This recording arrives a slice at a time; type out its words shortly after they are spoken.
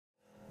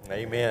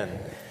Amen.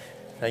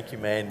 Thank you,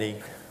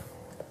 Mandy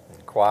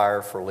and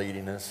choir for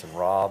leading us, and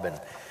Rob. And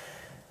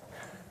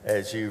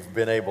as you've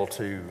been able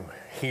to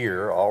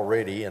hear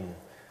already, in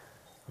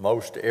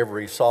most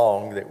every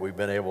song that we've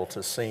been able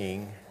to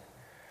sing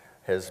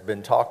has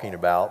been talking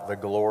about the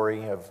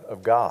glory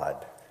of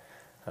God.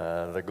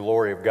 The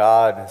glory of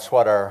God is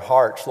what our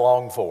hearts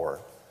long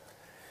for.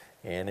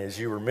 And as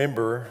you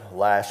remember,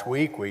 last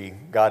week we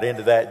got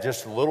into that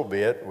just a little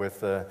bit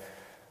with the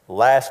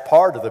last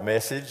part of the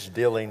message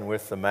dealing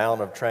with the Mount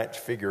of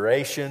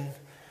Transfiguration.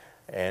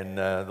 And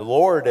the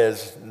Lord,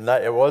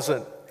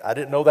 I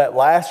didn't know that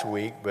last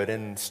week, but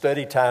in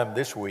study time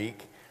this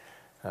week,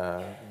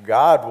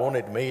 God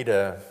wanted me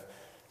to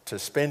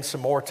spend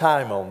some more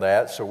time on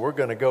that. So we're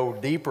going to go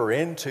deeper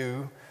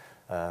into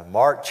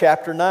Mark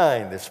chapter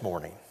 9 this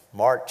morning.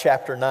 Mark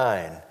chapter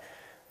 9,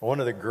 one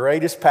of the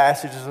greatest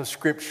passages of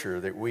Scripture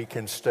that we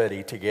can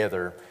study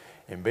together,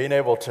 and being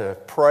able to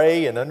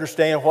pray and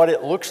understand what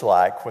it looks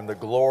like when the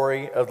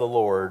glory of the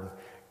Lord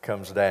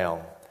comes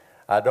down.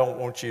 I don't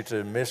want you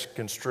to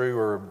misconstrue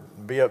or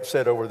be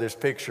upset over this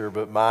picture,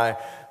 but my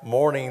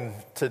morning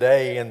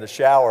today in the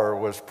shower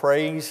was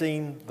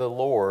praising the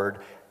Lord,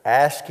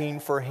 asking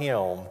for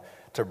Him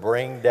to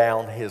bring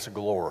down His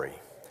glory.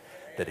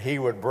 That He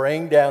would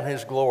bring down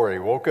His glory.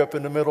 Woke up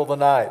in the middle of the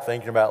night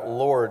thinking about,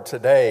 Lord,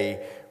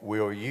 today,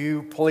 will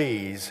you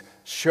please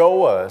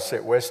show us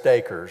at West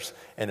Acres,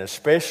 and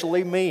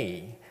especially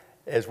me,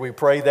 as we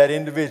pray that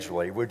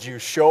individually, would you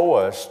show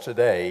us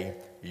today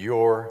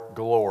your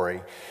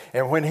glory?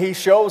 And when He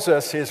shows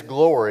us His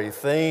glory,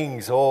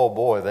 things, oh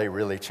boy, they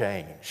really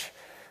change.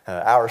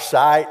 Our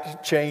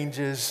sight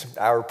changes,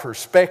 our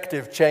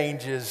perspective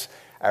changes,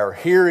 our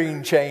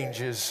hearing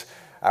changes,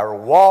 our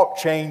walk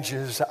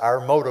changes, our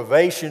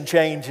motivation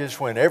changes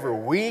whenever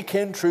we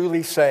can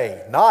truly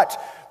say,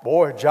 not,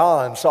 boy,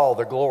 John saw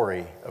the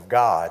glory of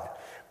God,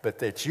 but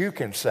that you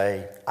can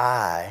say,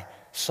 I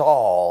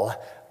saw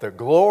the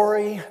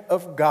glory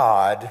of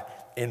God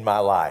in my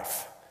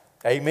life.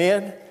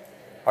 Amen?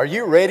 Are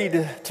you ready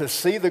to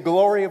see the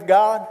glory of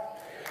God?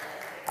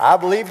 I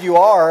believe you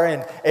are,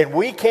 and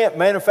we can't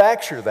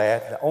manufacture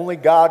that. Only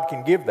God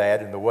can give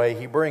that, and the way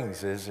He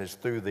brings us is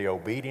through the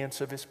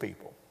obedience of His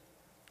people.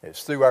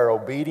 It's through our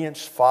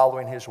obedience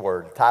following His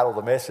Word. The title of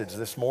the message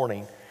this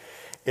morning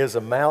is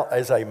a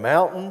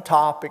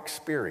mountaintop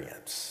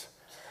experience.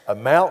 A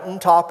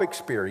mountaintop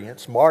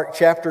experience. Mark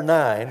chapter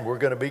 9, we're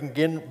going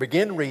to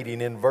begin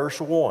reading in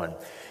verse 1.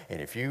 And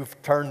if you've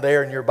turned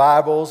there in your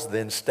Bibles,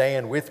 then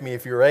stand with me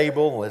if you're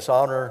able. Let's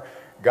honor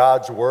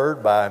God's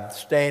Word by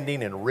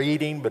standing and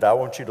reading. But I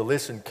want you to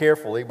listen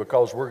carefully,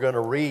 because we're going to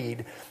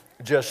read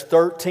just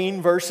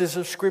 13 verses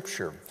of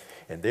Scripture.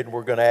 And then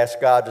we're going to ask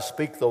God to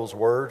speak those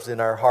words in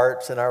our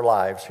hearts and our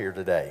lives here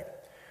today.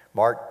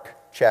 Mark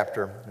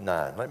chapter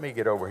 9. Let me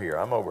get over here.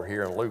 I'm over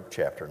here in Luke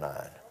chapter 9.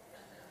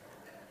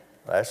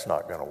 That's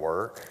not going to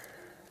work.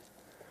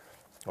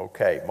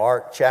 Okay,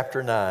 Mark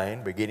chapter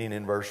 9, beginning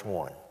in verse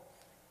 1.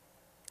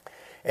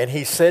 And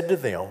He said to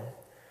them,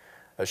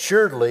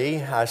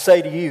 Assuredly, I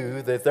say to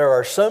you that there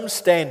are some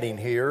standing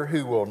here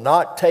who will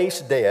not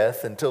taste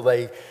death until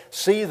they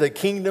see the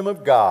kingdom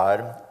of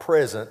God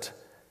present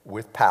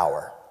with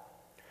power.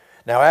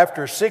 Now,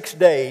 after 6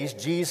 days,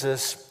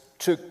 Jesus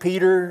took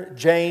Peter,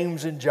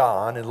 James, and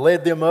John and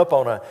led them up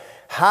on a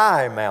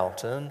high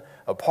mountain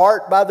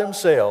apart by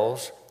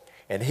themselves,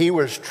 and He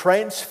was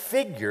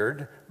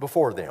transfigured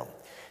before them.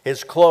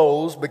 His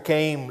clothes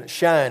became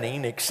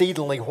shining,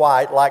 exceedingly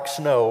white like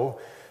snow,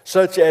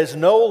 such as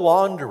no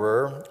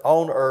launderer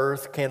on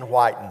earth can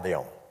whiten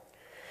them.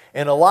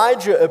 And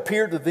Elijah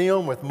appeared to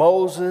them with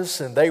Moses,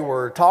 and they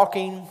were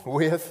talking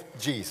with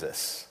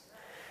Jesus.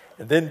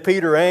 And then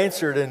Peter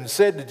answered and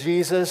said to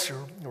Jesus,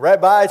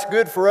 Rabbi, it's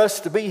good for us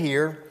to be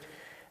here.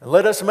 And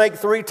let us make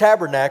 3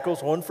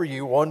 tabernacles, one for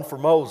you, one for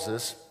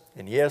Moses,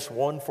 and yes,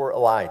 one for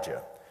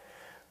Elijah.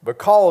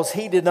 Because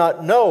he did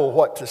not know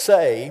what to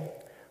say,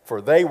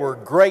 for they were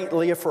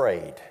greatly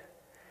afraid.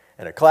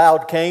 And a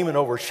cloud came and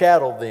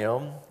overshadowed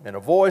them, and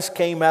a voice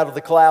came out of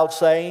the cloud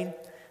saying,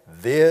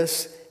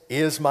 This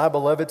is my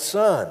beloved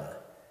Son.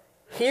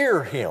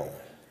 Hear Him.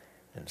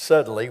 And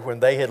suddenly, when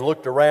they had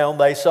looked around,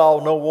 they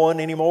saw no one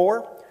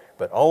anymore,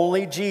 but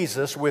only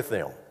Jesus with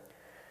them.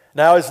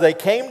 Now, as they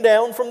came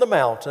down from the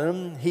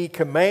mountain, He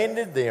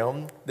commanded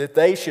them that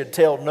they should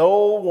tell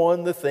no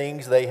one the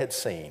things they had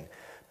seen,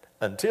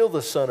 until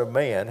the Son of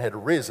Man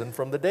had risen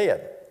from the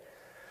dead.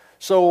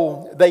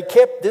 So they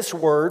kept this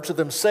word to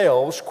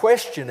themselves,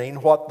 questioning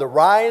what the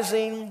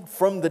rising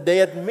from the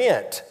dead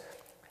meant.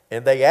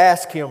 And they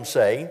asked Him,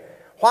 saying,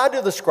 Why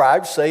do the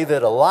scribes say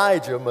that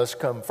Elijah must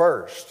come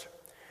first?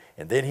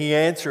 And then He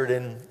answered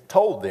and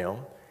told them,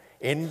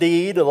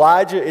 Indeed,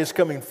 Elijah is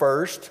coming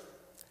first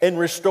and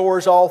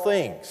restores all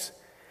things.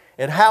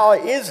 And how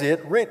is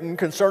it written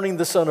concerning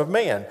the Son of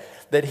Man,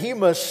 that He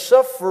must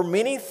suffer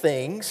many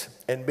things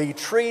and be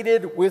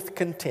treated with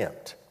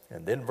contempt?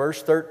 And then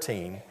verse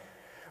 13,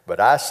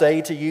 But I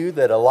say to you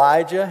that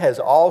Elijah has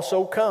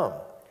also come,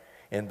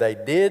 and they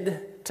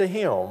did to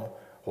him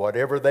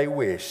whatever they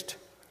wished,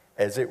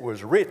 as it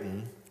was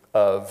written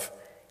of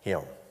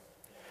Him.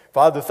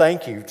 Father,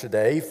 thank you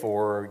today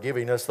for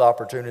giving us the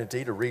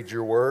opportunity to read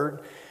your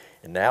word.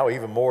 And now,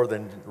 even more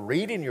than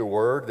reading your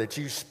word, that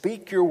you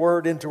speak your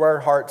word into our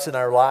hearts and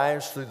our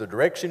lives through the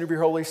direction of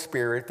your Holy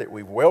Spirit that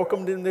we've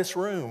welcomed in this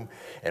room.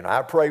 And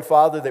I pray,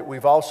 Father, that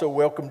we've also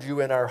welcomed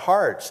you in our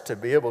hearts to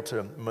be able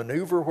to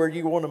maneuver where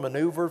you want to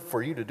maneuver,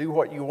 for you to do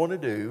what you want to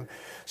do,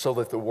 so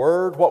that the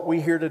word, what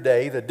we hear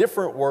today, the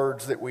different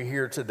words that we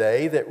hear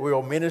today, that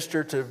will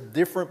minister to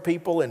different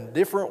people in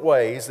different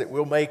ways, that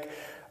will make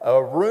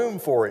a room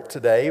for it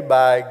today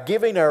by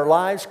giving our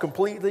lives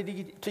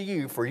completely to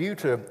you, for you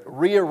to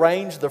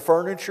rearrange the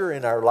furniture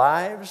in our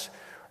lives,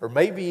 or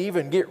maybe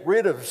even get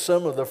rid of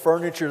some of the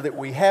furniture that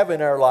we have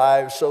in our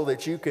lives so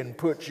that you can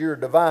put your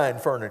divine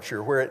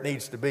furniture where it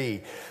needs to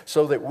be,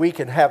 so that we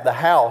can have the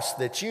house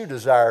that you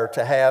desire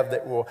to have,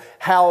 that will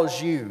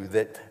house you,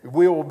 that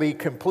we will be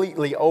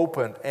completely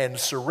open and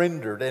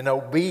surrendered and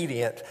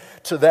obedient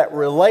to that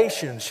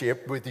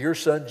relationship with your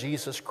Son,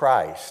 Jesus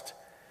Christ.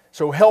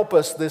 So help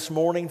us this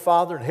morning,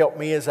 Father, and help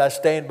me as I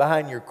stand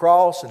behind your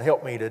cross, and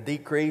help me to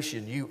decrease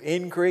and you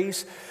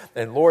increase.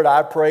 And Lord,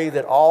 I pray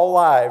that all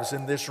lives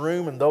in this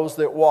room and those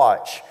that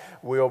watch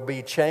will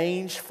be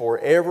changed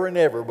forever and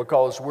ever,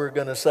 because we're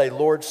going to say,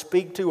 Lord,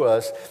 speak to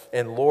us,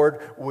 and Lord,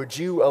 would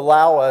you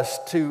allow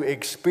us to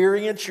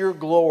experience your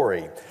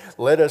glory?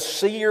 Let us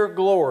see your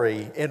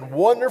glory in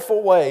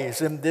wonderful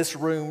ways in this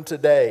room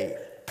today.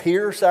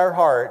 Pierce our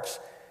hearts.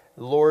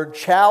 Lord,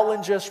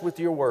 challenge us with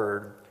your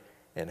word.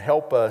 And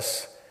help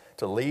us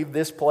to leave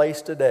this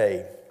place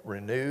today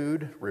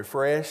renewed,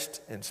 refreshed,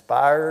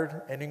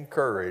 inspired, and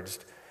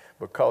encouraged,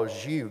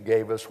 because you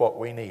gave us what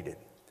we needed.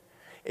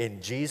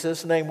 In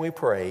Jesus' name we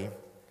pray,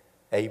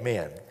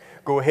 amen.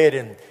 Go ahead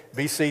and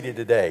be seated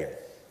today.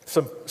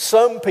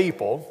 Some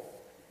people,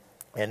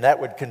 and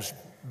that would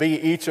be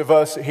each of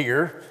us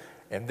here,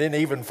 and then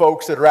even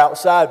folks that are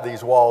outside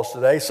these walls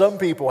today, some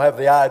people have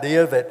the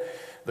idea that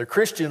the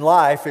Christian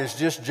life is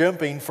just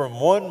jumping from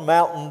one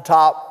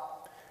mountaintop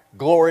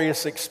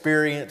glorious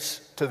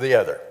experience to the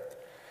other.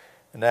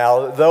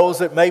 Now, those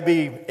that may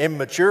be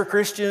immature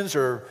Christians,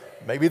 or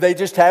maybe they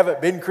just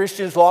haven't been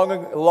Christians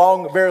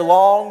very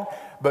long,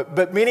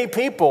 but many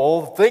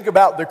people think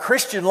about the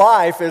Christian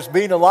life as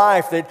being a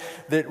life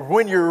that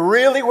when you're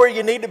really where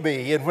you need to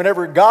be, and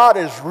whenever God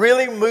is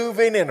really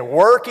moving and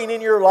working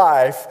in your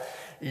life,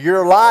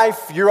 you're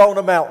on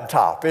a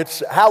mountaintop.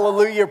 It's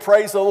hallelujah,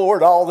 praise the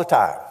Lord all the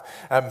time.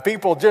 And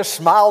people just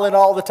smiling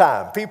all the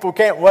time. People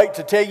can't wait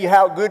to tell you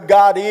how good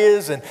God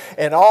is,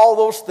 and all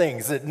those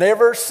things that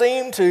never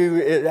seem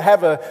to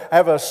have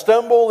a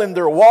stumble in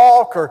their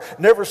walk, or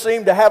never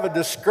seem to have a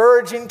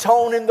discouraging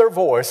tone in their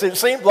voice. It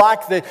seems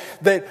like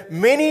that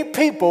many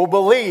people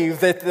believe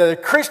that the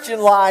Christian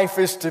life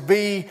is to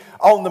be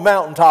on the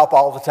mountaintop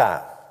all the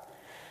time.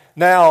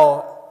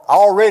 Now,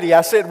 already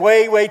I said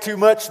way too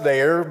much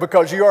there,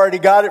 because you already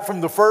got it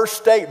from the first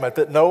statement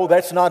that no,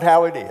 that's not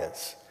how it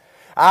is.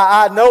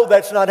 I know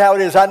that's not how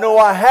it is. I know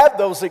I have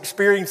those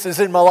experiences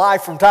in my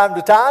life from time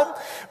to time,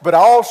 but I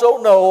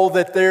also know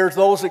that there's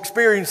those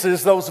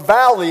experiences, those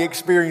valley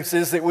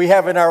experiences that we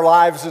have in our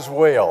lives as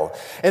well.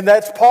 And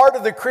that's part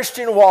of the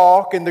Christian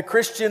walk and the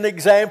Christian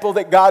example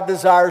that God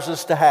desires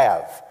us to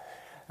have.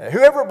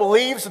 Whoever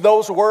believes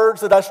those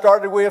words that I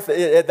started with,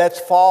 that's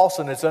false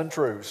and it's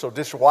untrue. So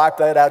just wipe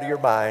that out of your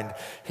mind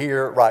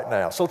here right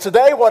now. So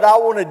today what I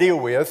want to deal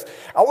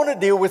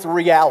with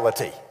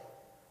reality.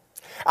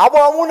 I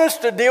want us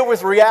to deal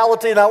with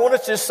reality, and I want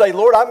us to just say,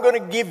 Lord, I'm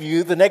going to give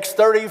you the next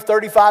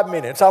 35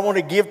 minutes. I want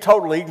to give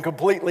totally and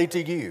completely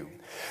to you.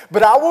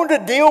 But I want to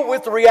deal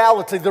with the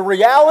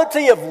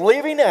reality of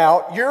living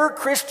out your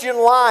Christian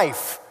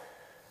life.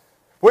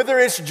 Whether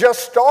it's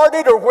just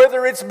started or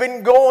whether it's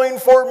been going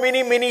for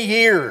many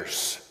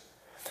years.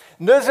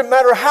 It doesn't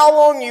matter how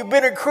long you've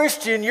been a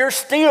Christian, you're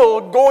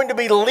still going to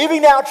be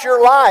living out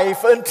your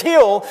life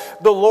until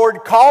the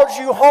Lord calls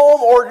you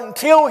home, or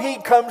until He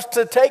comes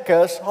to take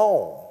us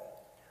home.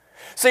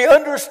 See,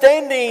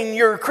 understanding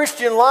your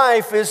Christian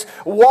life is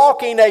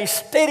walking a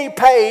steady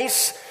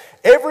pace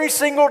every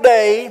single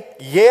day,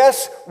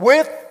 yes,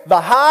 with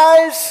the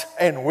highs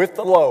and with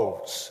the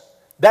lows.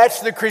 That's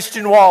the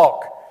Christian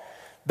walk.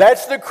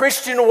 That's the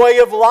Christian way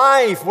of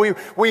life.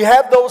 We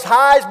have those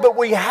highs, but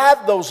we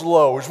have those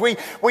lows. We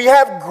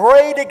have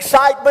great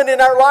excitement in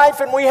our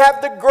life, and we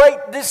have the great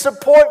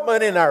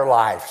disappointment in our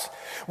lives.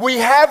 We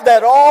have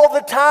that all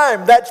the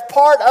time. That's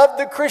part of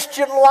the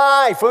Christian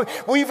life.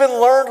 We even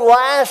learned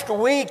last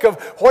week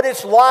of what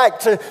it's like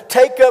to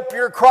take up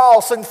your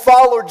cross and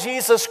follow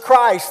Jesus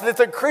Christ. That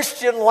the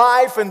Christian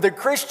life and the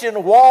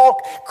Christian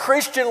walk,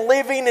 Christian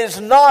living is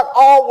not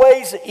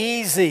always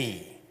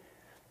easy.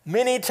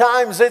 Many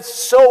times it's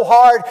so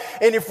hard,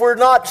 and if we're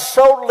not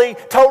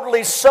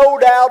totally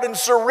sold out and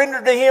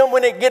surrendered to Him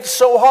when it gets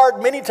so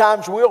hard, many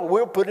times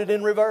we'll put it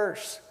in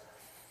reverse.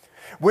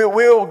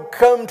 We'll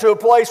come to a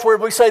place where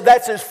we say,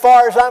 that's as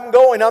far as I'm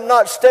going. I'm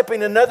not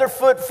stepping another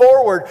foot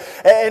forward.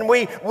 And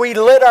we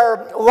let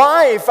our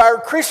life,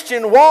 our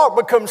Christian walk,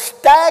 become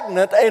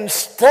stagnant and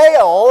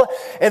stale.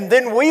 And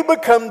then we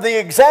become the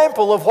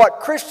example of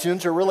what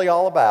Christians are really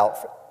all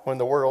about when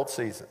the world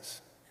sees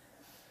us.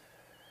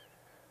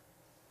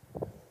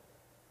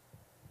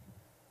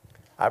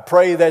 I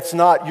pray that's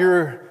not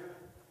your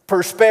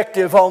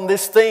perspective on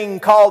this thing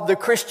called the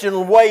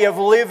Christian way of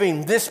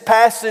living. This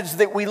passage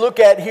that we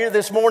look at here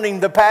this morning,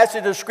 the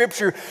passage of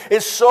Scripture,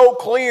 is so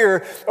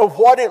clear of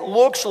what it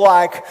looks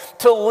like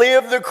to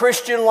live the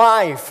Christian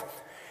life.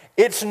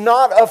 It's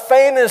not a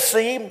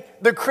fantasy.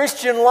 The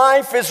Christian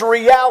life is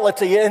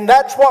reality, and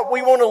that's what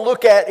we want to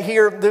look at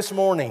here this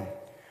morning.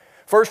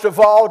 First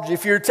of all,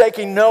 if you're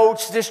taking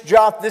notes, just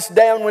jot this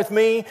down with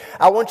me.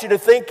 I want you to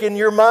think in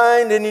your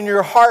mind and in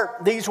your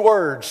heart these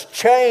words.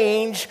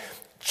 Change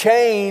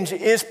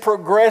is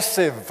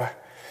progressive.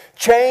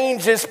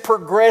 Change is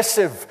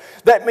progressive.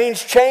 That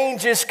means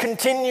change is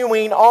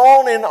continuing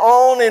on and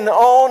on and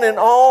on and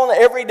on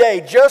every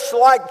day. Just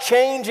like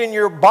change in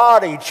your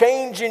body,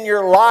 change in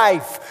your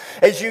life.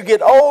 As you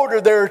get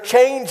older, there are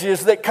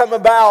changes that come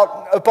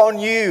about upon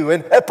you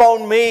and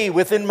upon me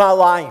within my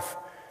life.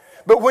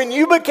 But when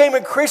you became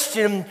a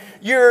Christian,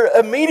 you're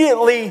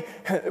immediately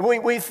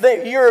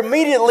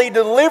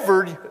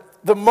delivered.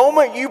 The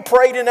moment you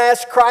prayed and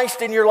asked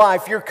Christ in your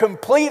life, you're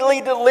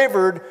completely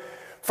delivered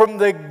from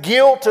the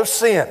guilt of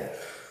sin.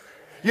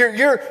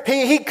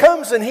 He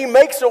comes and He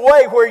makes a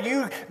way where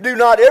you do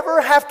not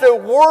ever have to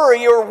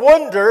worry or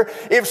wonder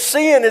if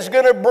sin is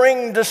going to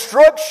bring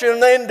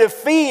destruction and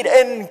defeat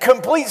and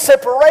complete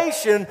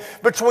separation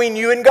between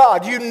you and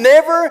God. You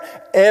never,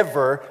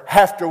 ever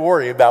have to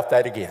worry about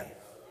that again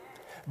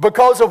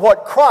because of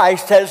what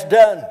Christ has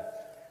done.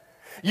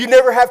 You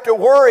never have to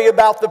worry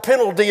about the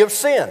penalty of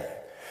sin.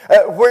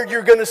 Where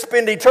you're going to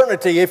spend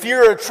eternity. If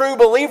you're a true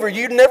believer,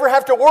 you never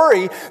have to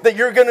worry that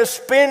you're going to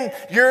spend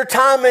your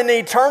time in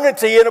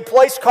eternity in a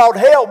place called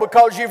hell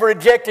because you've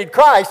rejected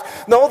Christ.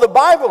 No, the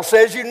Bible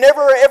says you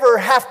never ever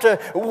have to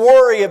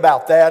worry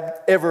about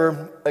that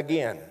ever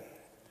again.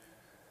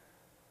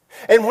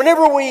 And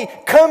whenever we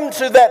come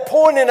to that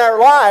point in our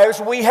lives,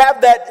 we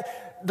have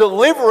that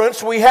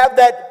deliverance, we have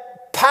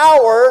that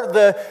power,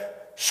 the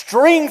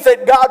strength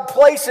that God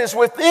places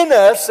within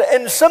us,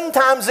 and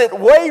sometimes it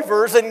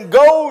wavers and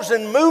goes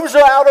and moves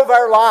out of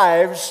our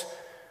lives,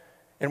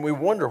 and we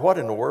wonder what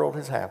in the world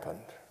has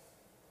happened.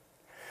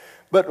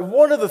 But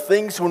one of the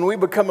things when we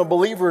become a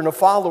believer and a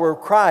follower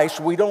of Christ,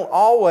 we don't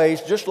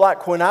always, just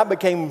like when I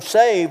became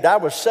saved, I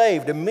was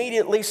saved,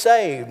 immediately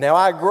saved. Now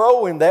I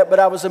grow in that, but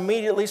I was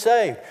immediately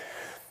saved.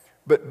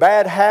 But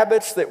bad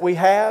habits that we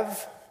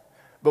have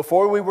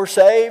before we were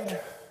saved,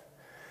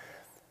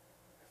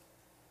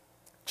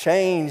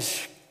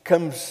 change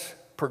comes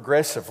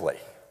progressively.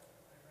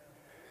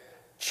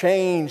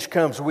 Change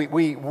comes.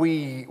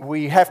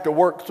 We have to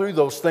work through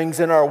those things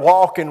in our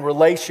walk and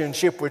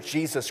relationship with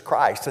Jesus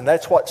Christ. And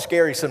that's what's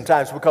scary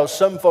sometimes, because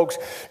some folks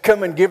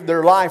come and give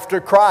their life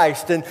to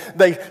Christ and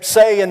they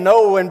say and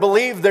know and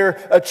believe they're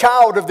a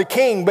child of the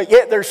King, but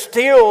yet they're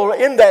still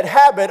in that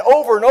habit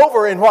over and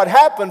over. And what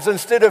happens,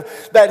 instead of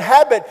that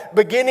habit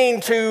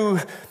beginning to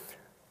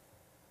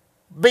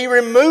be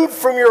removed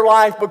from your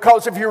life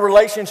because of your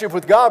relationship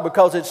with God,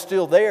 because it's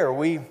still there,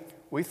 we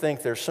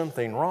think there's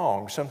something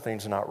wrong,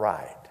 something's not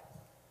right.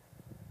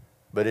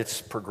 But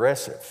it's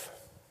progressive.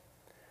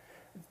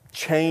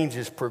 Change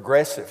is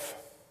progressive.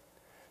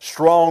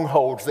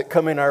 Strongholds that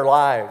come in our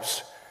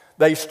lives,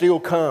 they still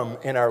come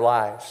in our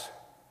lives.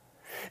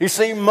 You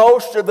see,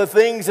 most of the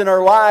things in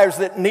our lives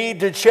that need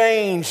to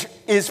change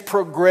is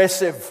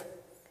progressive.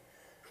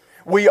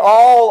 We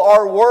all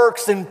are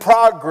works in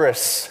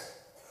progress.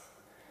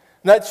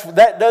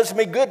 That does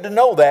me good to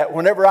know that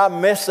whenever I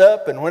mess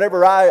up and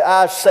whenever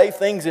I say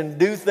things and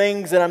do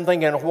things and I'm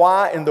thinking,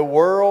 why in the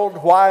world?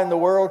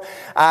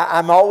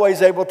 I'm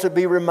always able to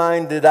be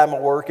reminded I'm a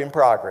work in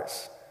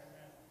progress.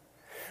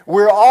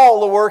 We're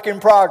all a work in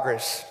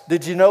progress.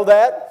 Did you know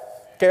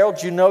that? Carol,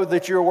 did you know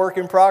that you're a work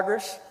in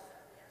progress?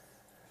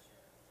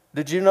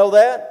 Did you know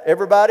that?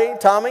 Everybody?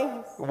 Tommy?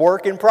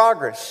 Work in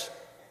progress.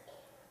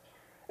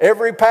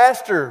 Every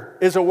pastor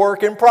is a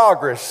work in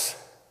progress.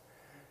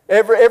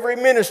 Every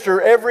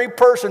minister, every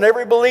person,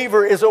 every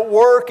believer is a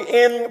work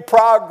in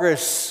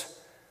progress.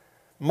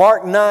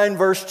 Mark 9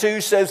 verse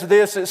 2 says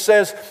this. It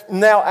says,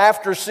 "Now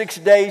after 6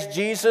 days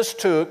Jesus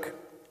took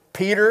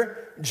Peter,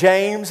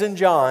 James, and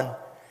John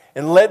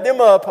and led them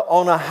up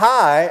on a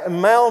high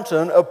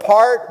mountain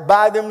apart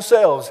by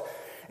themselves.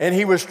 And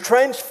He was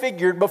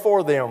transfigured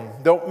before them."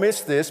 Don't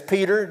miss this.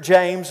 Peter,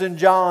 James, and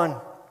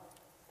John.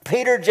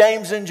 Peter,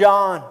 James, and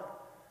John.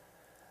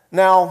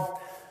 Now,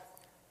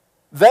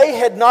 they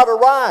had not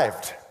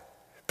arrived.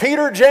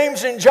 Peter,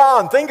 James, and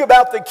John. Think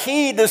about the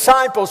key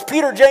disciples.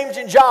 Peter, James,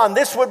 and John.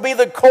 This would be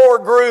the core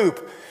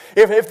group.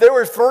 If there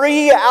were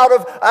 3 out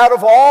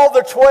of all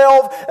the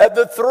 12,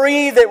 the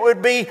 3 that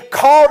would be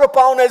called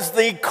upon as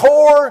the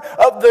core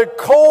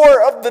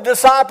of the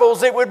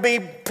disciples, it would be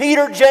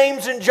Peter,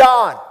 James, and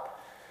John.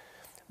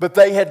 but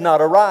they had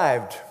not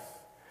arrived.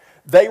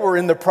 They were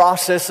in the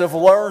process of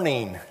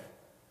learning.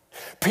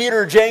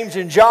 Peter, James,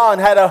 and John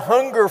had a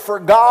hunger for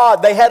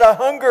God. They had a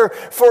hunger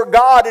for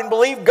God and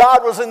believed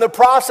God was in the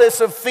process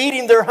of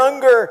feeding their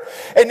hunger.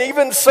 And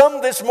even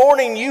some this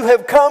morning, you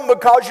have come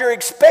because you're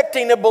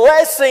expecting a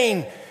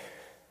blessing.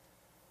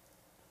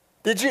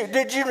 Did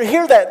you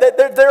hear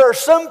that? There are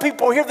some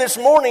people here this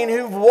morning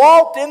who've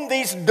walked in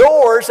these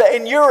doors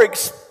and you're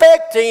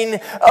expecting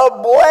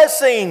a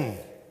blessing.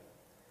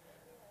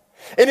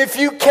 And if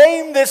you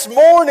came this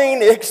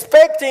morning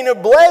expecting a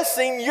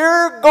blessing,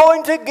 you're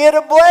going to get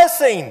a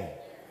blessing.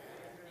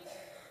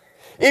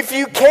 If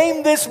you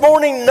came this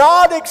morning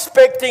not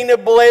expecting a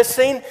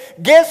blessing,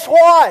 guess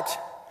what?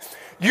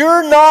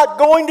 You're not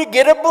going to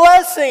get a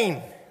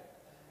blessing.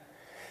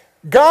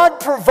 God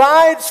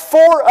provides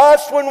for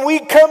us when we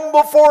come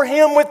before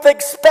Him with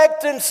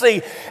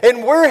expectancy.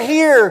 And we're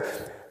here,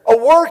 a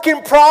work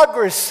in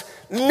progress,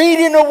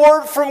 needing a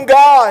word from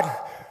God,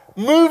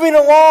 moving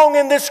along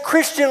in this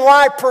Christian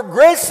life,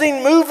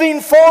 progressing,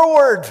 moving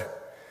forward.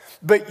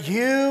 But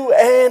you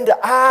and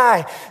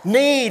I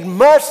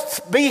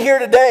must be here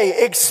today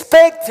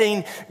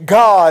expecting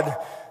God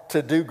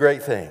to do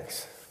great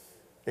things.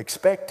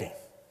 Expecting.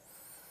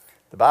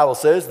 The Bible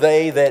says,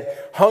 they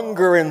that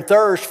hunger and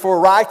thirst for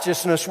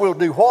righteousness will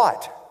do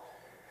what?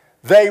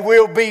 They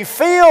will be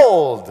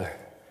filled.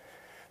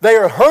 They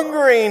are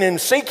hungering and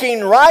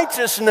seeking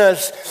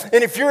righteousness.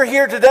 And if you're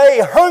here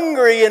today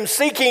hungry and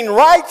seeking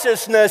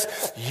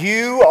righteousness,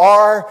 you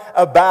are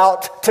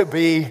about to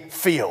be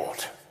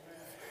filled.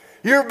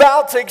 You're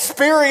about to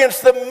experience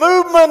the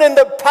movement and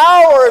the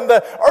power and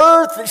the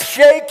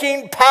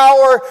earth-shaking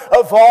power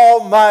of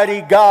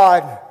Almighty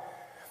God.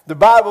 The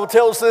Bible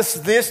tells us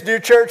this, dear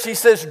church. He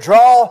says,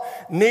 draw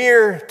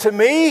near to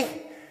me,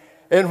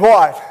 and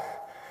what?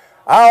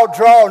 I'll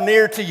draw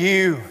near to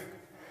you.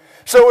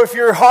 So if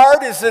your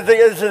heart is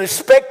an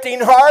expecting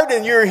heart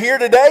and you're here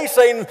today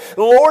saying,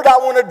 Lord, I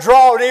want to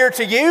draw near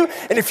to you.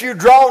 And if you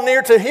draw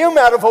near to Him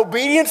out of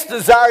obedience,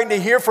 desiring to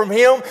hear from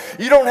Him,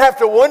 you don't have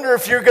to wonder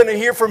if you're going to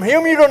hear from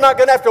Him. You're not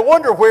going to have to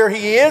wonder where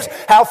He is,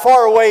 how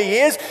far away He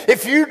is.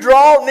 If you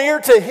draw near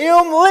to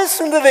Him,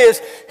 listen to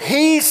this.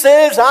 He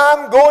says,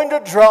 I'm going to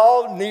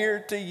draw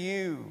near to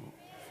you.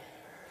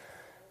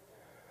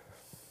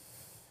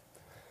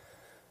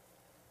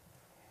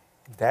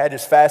 That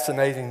is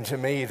fascinating to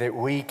me that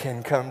we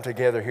can come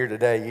together here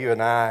today, you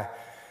and I,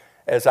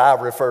 as I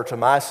refer to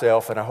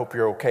myself, and I hope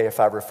you're okay if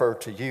I refer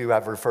to you.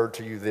 I've referred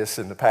to you this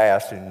in the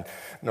past, and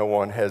no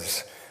one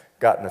has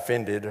gotten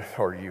offended,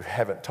 or you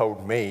haven't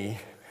told me.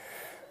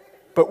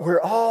 But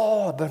we're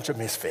all a bunch of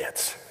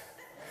misfits.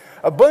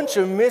 A bunch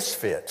of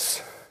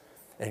misfits.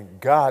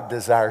 And God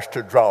desires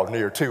to draw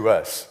near to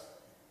us.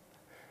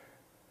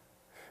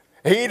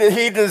 He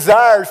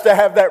desires to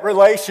have that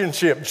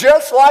relationship,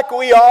 just like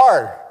we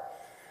are.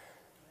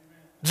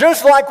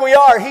 Just like we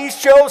are,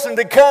 He's chosen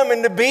to come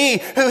and to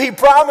be who He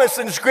promised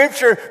in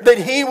Scripture that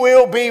He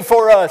will be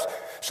for us.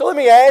 So let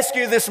me ask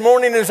you this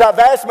morning, as I've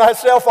asked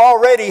myself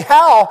already,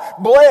 how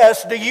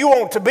blessed do you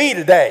want to be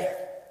today?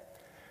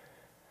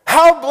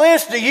 How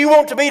blessed do you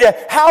want to be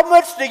today? How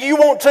much do you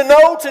want to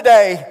know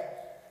today?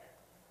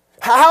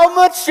 How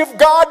much of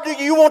God do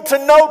you want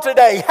to know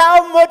today?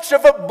 How much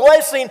of a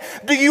blessing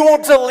do you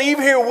want to leave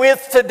here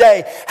with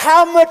today?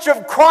 How much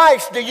of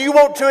Christ do you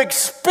want to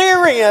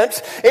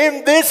experience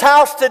in this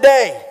house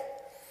today?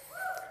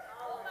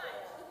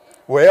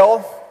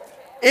 Well,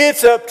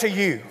 it's up to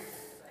you.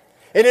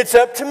 And it's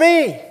up to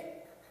me.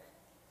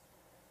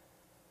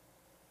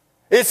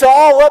 It's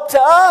all up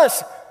to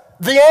us.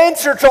 The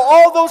answer to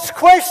all those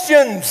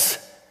questions.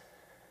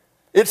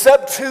 It's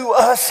up to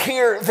us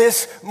here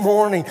this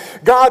morning.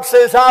 God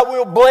says, I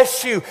will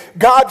bless you.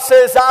 God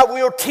says, I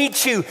will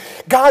teach you.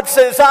 God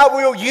says, I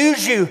will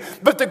use you.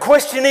 But the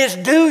question is,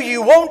 do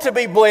you want to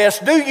be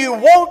blessed? Do you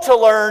want to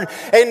learn?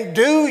 And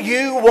do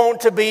you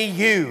want to be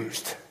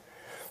used?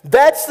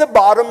 That's the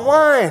bottom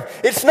line.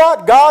 It's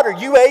not, God, are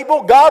you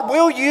able? God,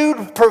 will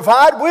you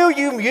provide? Will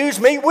you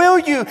use me? Will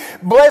you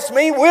bless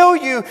me? Will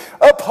you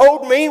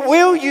uphold me?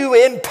 Will you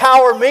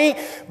empower me?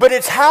 But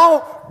it's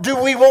how do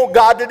we want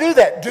God to do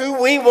that?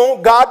 Do we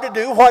want God to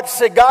do what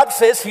God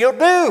says He'll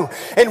do?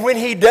 And when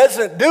He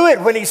doesn't do it,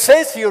 when He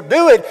says He'll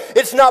do it,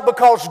 it's not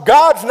because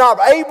God's not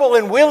able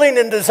and willing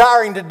and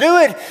desiring to do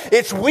it.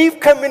 It's we've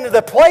come into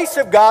the place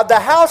of God, the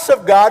house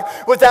of God,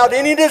 without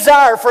any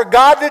desire for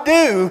God to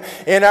do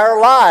in our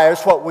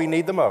lives what we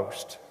need the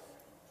most.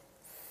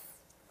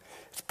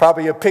 It's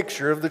probably a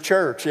picture of the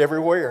church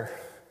everywhere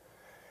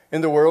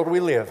in the world we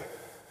live.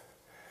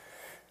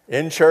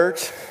 In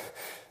church,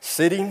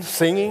 sitting,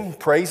 singing,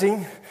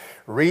 praising,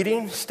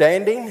 reading,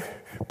 standing,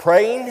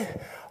 praying,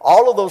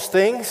 all of those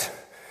things.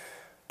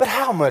 But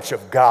how much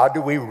of God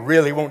do we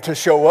really want to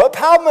show up?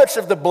 How much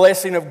of the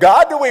blessing of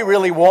God do we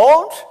really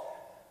want?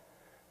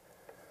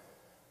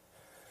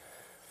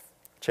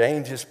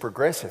 Change is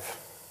progressive.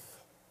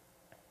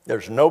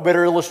 There's no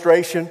better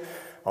illustration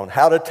on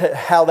how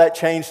that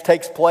change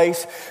takes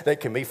place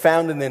that can be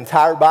found in the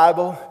entire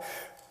Bible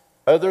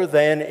other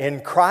than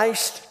in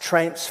Christ's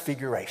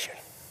transfiguration.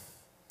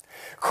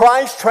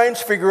 Christ's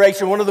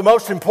transfiguration, one of the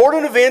most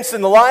important events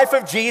in the life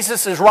of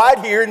Jesus, is right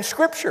here in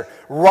Scripture,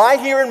 right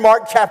here in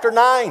Mark chapter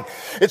 9.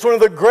 It's one of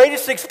the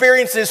greatest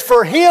experiences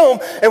for Him,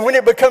 and when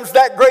it becomes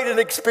that great an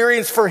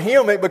experience for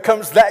Him, it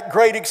becomes that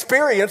great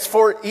experience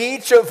for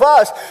each of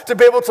us to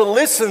be able to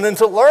listen and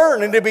to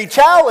learn and to be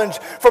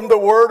challenged from the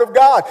Word of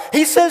God.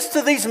 He says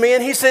to these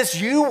men, He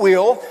says, you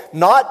will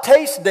not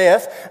taste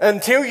death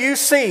until you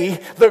see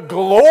the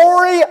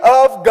glory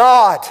of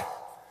God.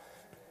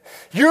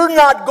 You're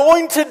not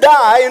going to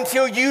die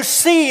until you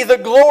see the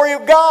glory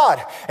of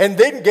God. And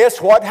then guess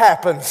what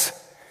happens?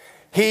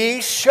 He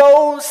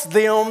shows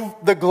them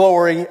the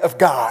glory of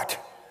God.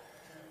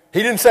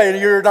 He didn't say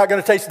you're not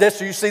going to taste death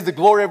till you see the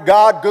glory of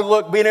God. Good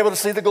luck being able to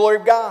see the glory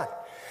of God.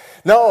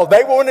 No,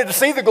 they wanted to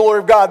see the glory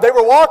of God. They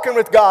were walking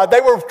with God.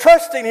 They were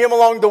trusting Him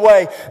along the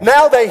way.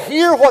 Now they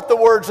hear what the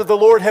words of the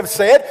Lord have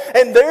said,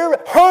 and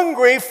they're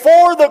hungry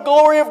for the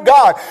glory of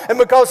God. And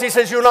because He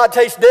says, you'll not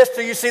taste death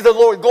till you see the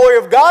glory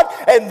of God,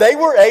 and they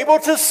were able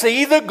to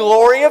see the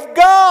glory of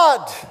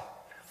God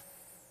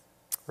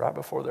right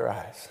before their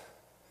eyes.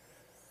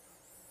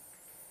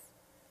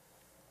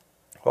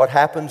 What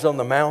happens on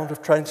the Mount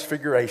of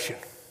Transfiguration?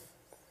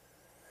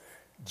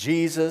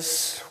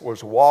 Jesus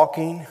was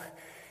walking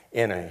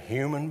in a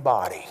human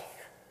body.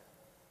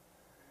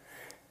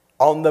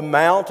 On the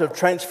Mount of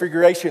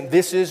Transfiguration,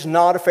 this is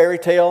not a fairy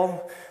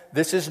tale.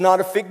 This is not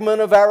a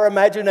figment of our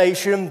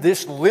imagination.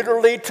 This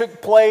literally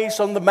took place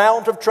on the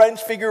Mount of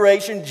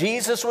Transfiguration.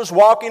 Jesus was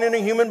walking in a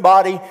human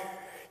body.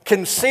 He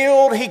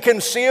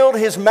concealed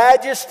His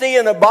majesty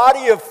in a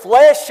body of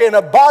flesh and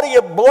a body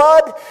of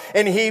blood,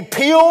 and He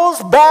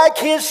peels back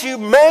His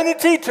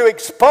humanity to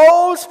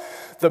expose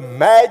the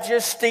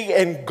majesty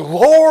and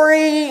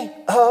glory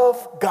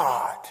of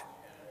God.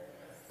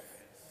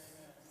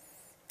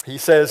 He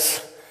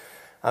says,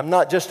 I'm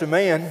not just a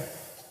man.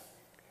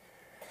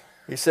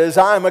 He says,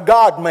 I'm a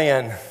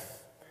God-man.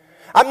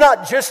 I'm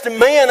not just a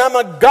man, I'm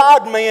a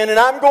God-man, and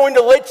I'm going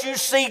to let you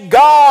see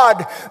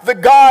God, the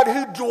God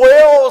who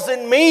dwells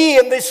in me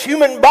in this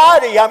human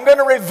body. I'm going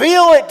to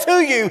reveal it to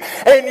you,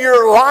 and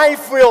your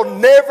life will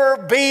never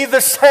be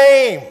the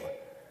same.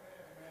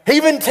 He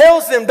even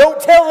tells them,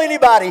 don't tell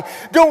anybody.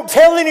 Don't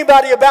tell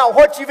anybody about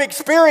what you've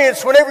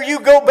experienced whenever you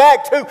go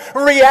back to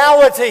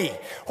reality.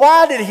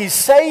 Why did He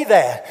say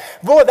that?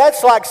 Boy,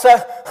 that's like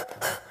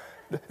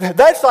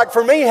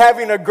for me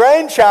having a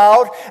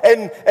grandchild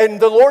and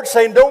the Lord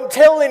saying, don't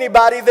tell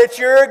anybody that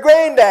you're a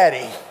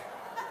granddaddy.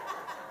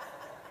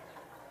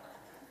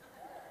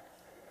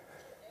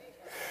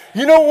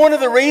 You know, one of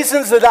the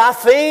reasons that I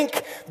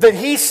think that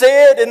He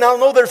said, and I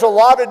know there's a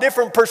lot of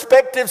different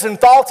perspectives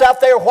and thoughts out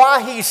there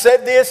why He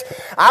said this.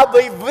 I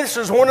believe this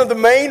is one of the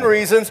main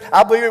reasons.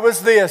 I believe it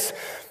was this.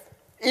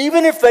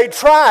 Even if they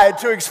tried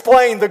to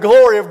explain the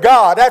glory of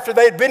God after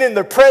they'd been in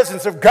the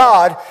presence of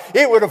God,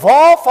 it would have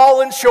all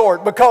fallen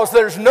short because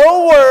there's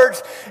no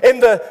words in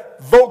the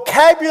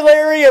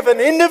vocabulary of an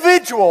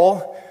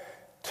individual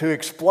to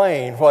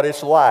explain what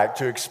it's like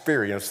to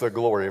experience the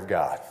glory of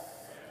God.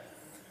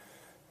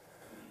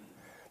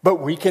 But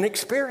we can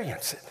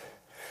experience it,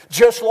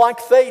 just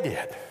like they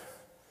did.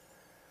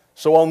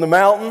 So on the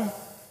mountain,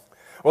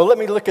 well, let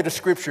me look at a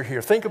scripture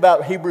here. Think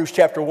about Hebrews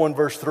chapter 1,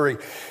 verse 3.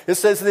 It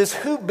says this,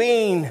 who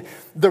being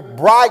the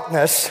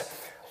brightness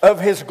of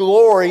His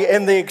glory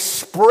and the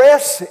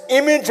express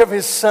image of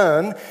His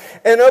Son,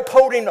 and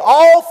upholding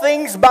all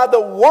things by the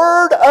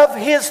word of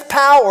His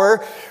power,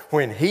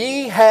 when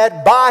He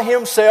had by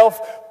Himself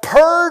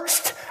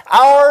purged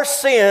our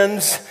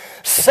sins,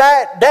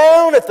 sat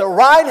down at the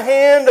right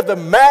hand of the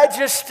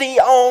Majesty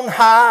on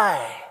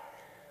high.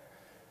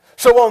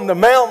 So on the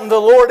mountain, the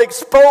Lord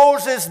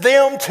exposes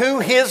them to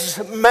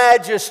His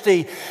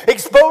majesty,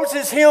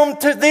 exposes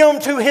them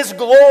to His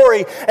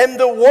glory. And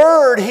the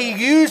word He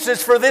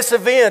uses for this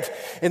event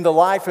in the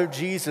life of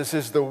Jesus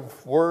is the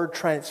word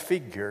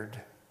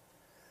transfigured.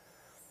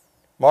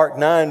 Mark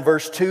 9,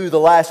 verse 2, the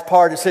last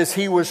part, it says,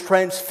 He was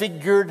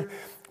transfigured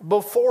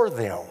before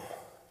them.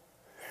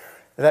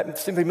 That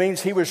simply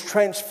means He was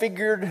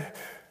transfigured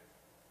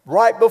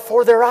right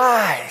before their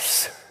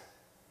eyes.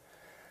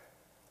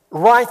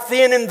 Right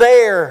then and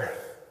there.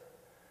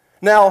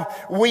 Now,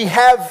 we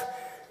have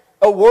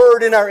a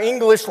word in our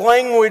English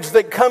language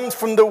that comes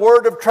from the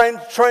word of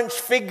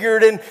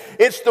transfigured, and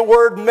it's the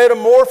word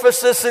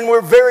metamorphosis, and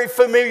we're very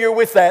familiar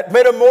with that.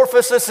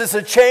 Metamorphosis is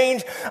a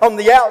change on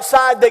the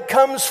outside that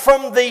comes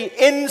from the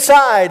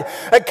inside.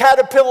 A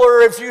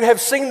caterpillar, as you have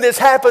seen this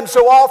happen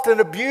so often,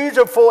 a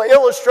beautiful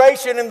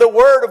illustration in the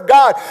Word of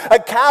God. A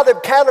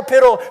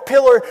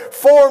caterpillar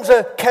forms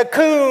a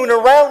cocoon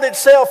around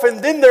itself,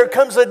 and then there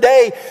comes a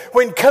day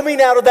when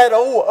coming out of that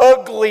old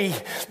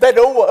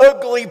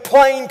ugly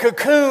plain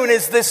cocoon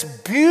is this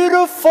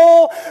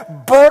beautiful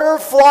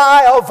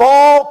butterfly of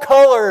all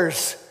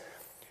colors.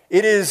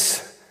 It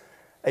is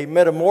a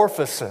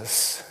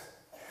metamorphosis.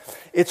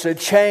 It's a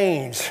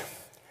change.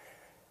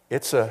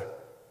 It's a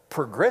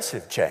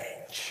progressive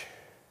change.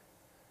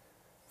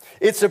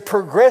 It's a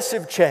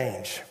progressive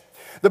change.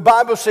 The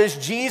Bible says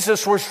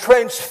Jesus was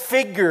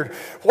transfigured.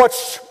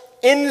 What's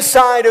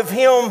inside of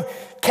Him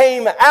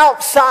came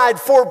outside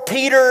for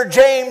Peter,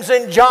 James,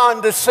 and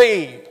John to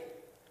see.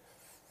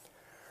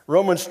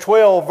 Romans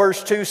 12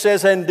 verse 2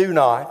 says, and do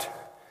not,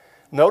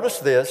 notice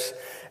this,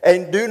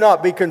 and do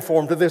not be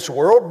conformed to this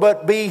world,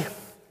 but be,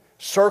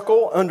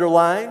 circle,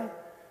 underline,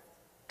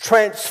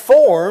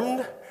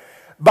 transformed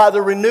by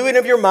the renewing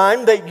of your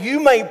mind, that you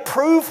may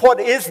prove what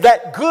is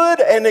that good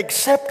and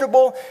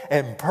acceptable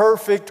and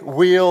perfect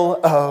will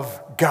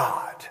of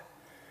God.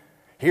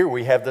 Here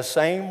we have the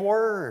same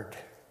word.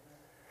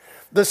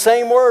 The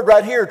same word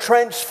right here,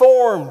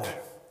 transformed.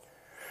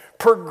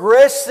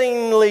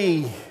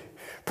 Progressing.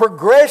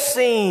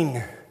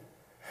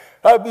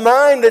 A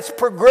mind that's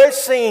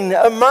progressing,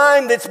 a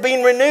mind that's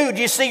being renewed.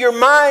 You see, your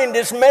mind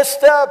is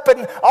messed up,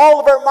 and all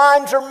of our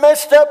minds are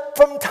messed up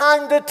from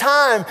time to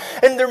time.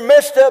 And they're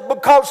messed up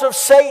because of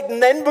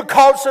Satan and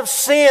because of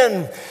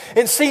sin.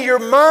 And see, your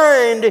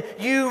mind,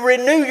 you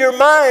renew your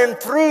mind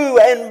through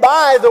and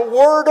by the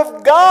Word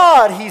of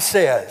God, he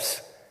says.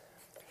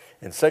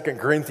 In 2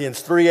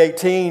 Corinthians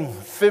 3:18,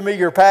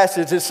 familiar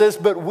passage, it says,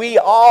 but we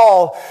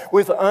all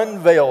with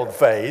unveiled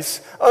face,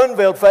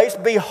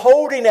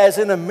 beholding as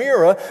in a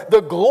mirror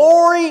the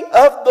glory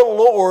of the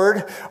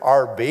Lord,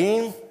 are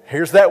being,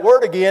 here's that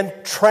word again,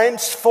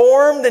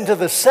 transformed into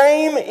the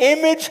same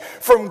image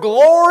from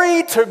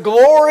glory to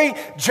glory,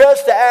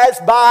 just as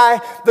by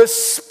the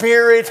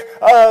Spirit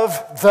of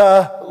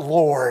the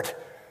Lord.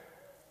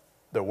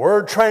 The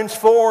word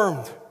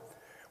transformed.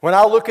 When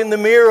I look in the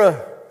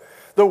mirror,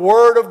 the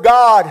Word of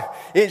God,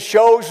 it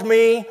shows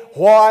me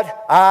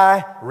what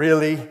I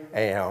really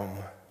am.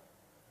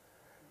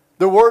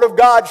 The Word of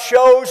God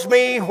shows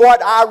me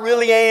what I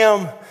really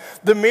am.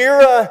 The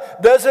mirror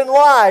doesn't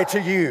lie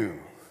to you.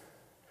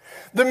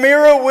 The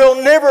mirror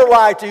will never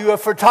lie to you. A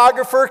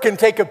photographer can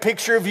take a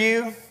picture of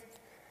you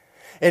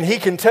and he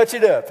can touch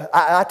it up.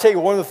 I tell you,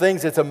 one of the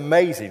things that's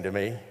amazing to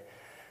me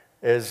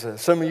is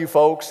some of you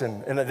folks,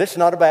 and this is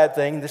not a bad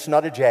thing, this is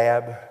not a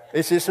jab,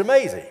 it's just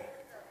amazing.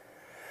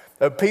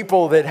 Of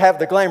people that have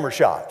the glamour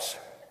shots.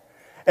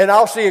 And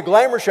I'll see a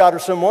glamour shot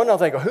of someone, and I'll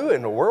think, who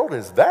in the world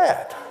is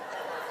that?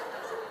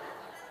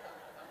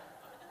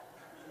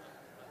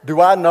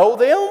 Do I know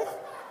them?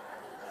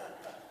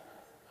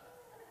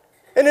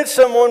 And it's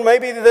someone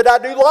maybe that I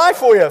do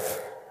life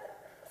with.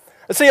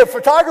 See, a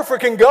photographer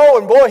can go,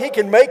 and boy, he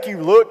can make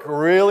you look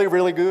really,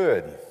 really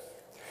good.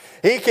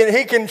 He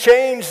can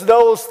change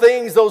those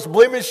things, those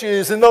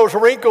blemishes and those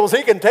wrinkles.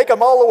 He can take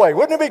them all away.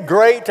 Wouldn't it be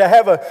great to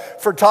have a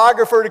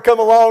photographer to come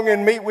along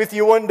and meet with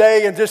you one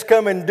day and just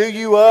come and do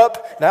you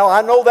up? Now,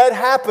 I know that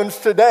happens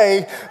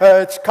today.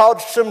 It's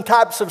called some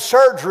types of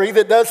surgery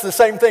that does the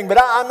same thing. But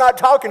I'm not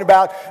talking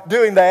about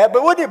doing that.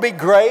 But wouldn't it be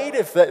great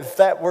if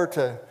that were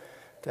to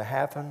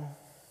happen?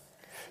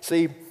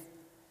 See,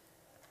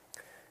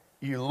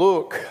 you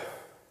look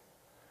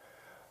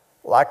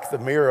like the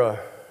mirror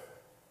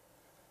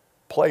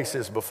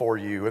places before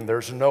you, and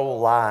there's no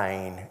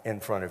line in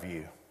front of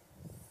you.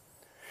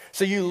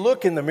 So you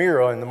look in the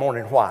mirror in the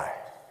morning. Why?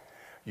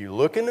 You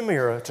look in the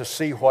mirror to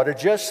see what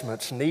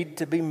adjustments need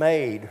to be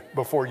made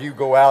before you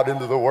go out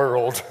into the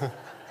world.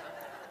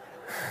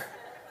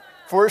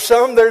 For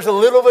some, there's a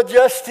little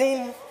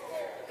adjusting.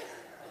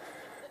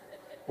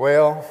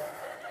 Well,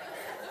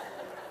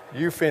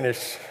 you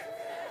finish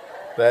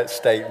that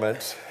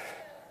statement.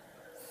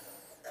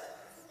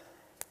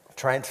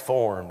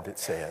 Transformed, it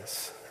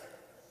says.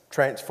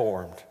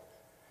 Transformed.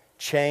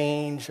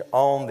 Change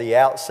on the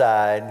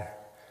outside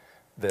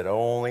that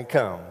only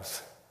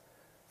comes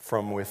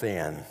from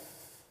within.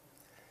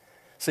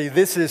 See,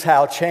 this is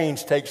how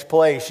change takes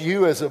place.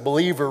 You as a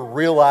believer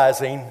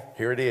realizing,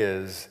 here it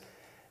is,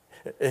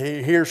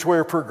 here's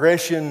where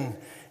progression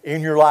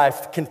in your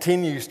life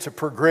continues to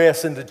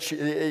progress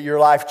into your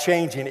life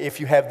changing if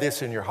you have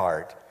this in your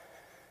heart.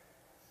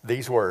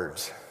 These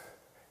words,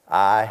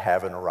 I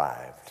haven't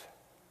arrived.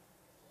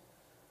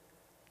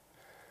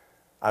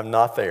 I'm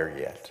not there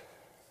yet.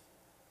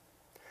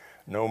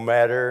 No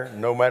matter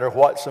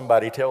what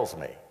somebody tells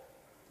me.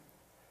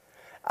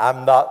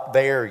 I'm not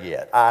there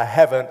yet. I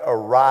haven't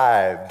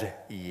arrived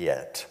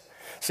yet.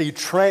 See,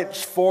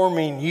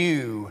 transforming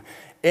you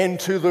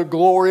into the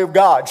glory of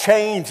God.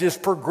 Change is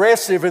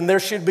progressive, and there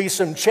should be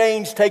some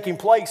change taking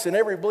place in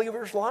every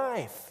believer's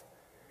life.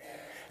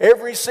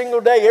 Every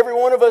single day, every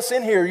one of us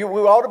in here,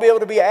 we ought to be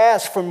able to be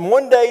asked from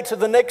one day to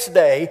the next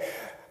day,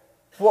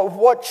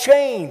 what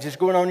change is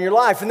going on in your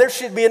life? And there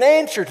should be an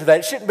answer to that.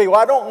 It shouldn't be, well,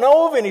 I don't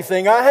know of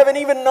anything. I haven't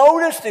even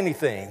noticed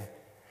anything.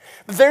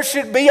 But there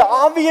should be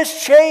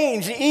obvious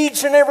change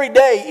each and every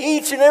day,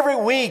 each and every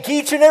week,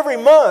 each and every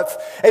month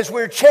as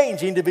we're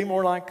changing to be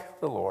more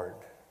like the Lord.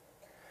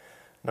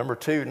 Number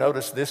 2,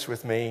 notice this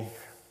with me.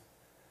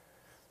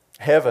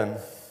 Heaven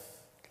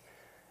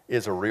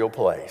is a real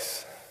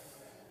place.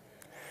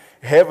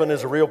 Heaven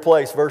is a real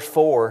place. Verse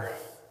 4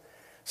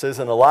 says,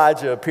 and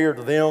Elijah appeared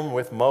to them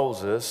with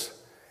Moses,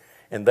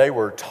 and they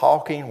were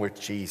talking with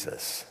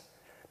Jesus.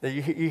 Now,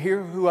 you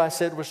hear who I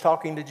said was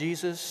talking to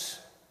Jesus?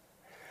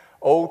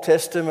 Old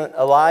Testament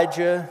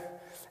Elijah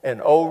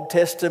and Old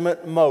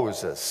Testament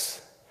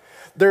Moses.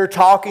 They're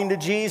talking to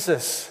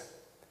Jesus.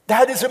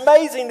 That is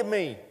amazing to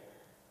me.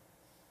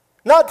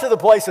 Not to the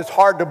place it's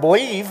hard to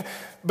believe,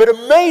 but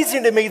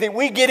amazing to me that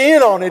we get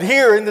in on it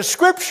here in the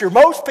Scripture.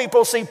 Most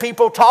people see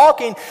people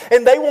talking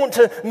and they want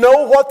to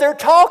know what they're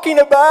talking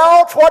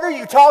about. What are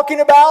you talking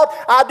about?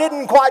 I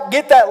didn't quite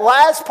get that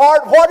last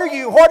part. What are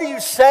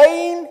you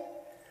saying?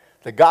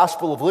 The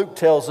Gospel of Luke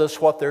tells us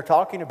what they're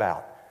talking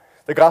about.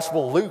 The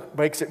Gospel of Luke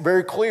makes it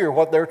very clear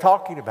what they're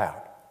talking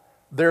about.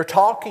 They're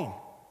talking.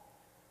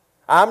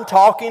 I'm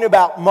talking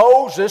about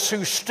Moses,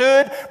 who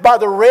stood by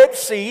the Red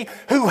Sea,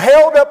 who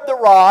held up the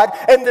rod,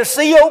 and the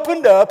sea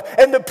opened up,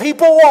 and the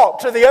people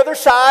walked to the other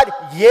side,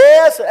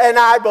 yes, and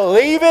I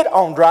believe it,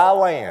 on dry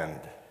land.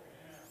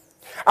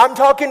 I'm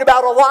talking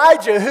about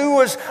Elijah, who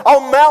was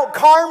on Mount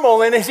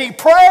Carmel, and as he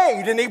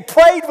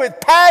prayed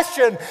with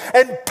passion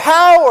and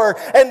power,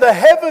 and the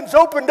heavens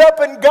opened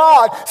up, and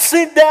God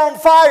sent down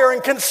fire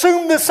and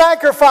consumed the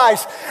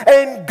sacrifice,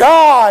 and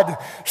God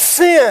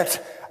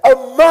sent a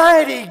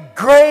mighty,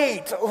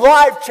 great,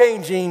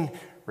 life-changing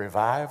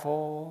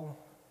revival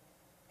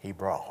He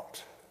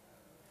brought.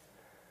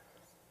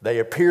 They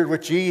appeared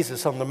with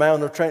Jesus on the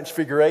Mount of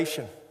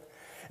Transfiguration.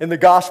 In the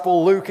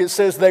Gospel of Luke, it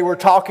says they were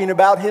talking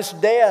about His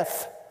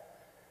death.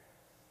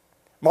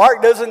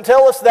 Mark doesn't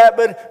tell us that,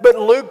 but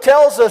Luke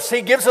tells us.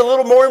 He gives a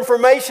little more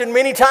information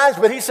many times,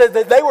 but he said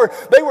that they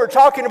were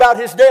talking about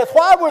His death.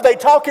 Why were they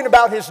talking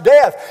about His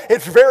death?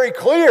 It's very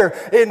clear,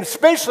 and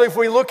especially if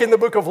we look in the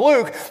book of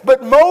Luke.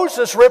 But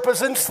Moses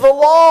represents the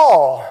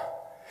law,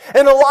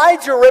 and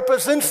Elijah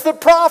represents the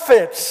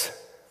prophets.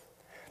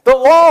 The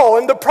law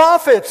and the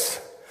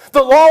prophets.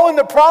 The law and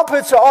the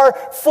prophets are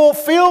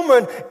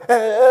fulfillment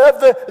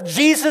of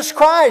Jesus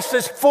Christ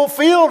is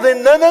fulfilled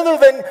in none other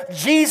than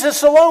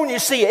Jesus alone. You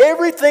see,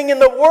 everything in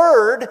the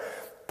Word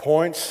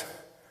points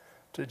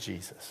to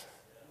Jesus.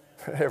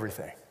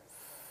 Everything.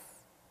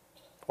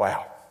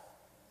 Wow.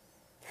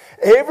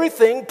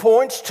 Everything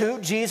points to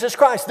Jesus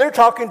Christ. They're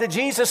talking to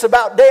Jesus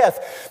about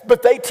death,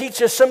 but they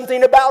teach us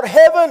something about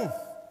heaven.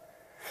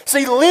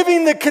 See,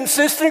 living the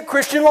consistent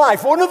Christian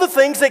life, one of the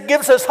things that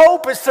gives us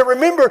hope is to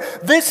remember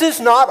this is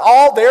not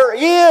all there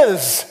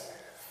is.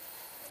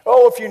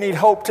 Oh, if you need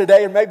hope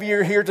today, and maybe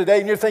you're here today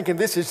and you're thinking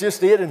this is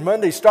just it and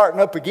Monday's starting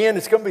up again,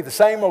 it's going to be the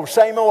same old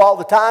all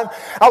the time.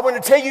 I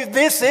want to tell you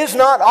this is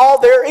not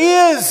all there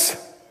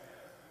is.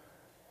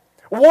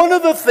 One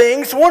of the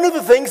things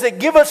that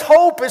give us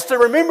hope is to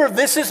remember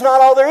this is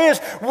not all there is.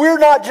 We're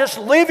not just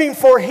living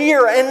for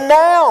here and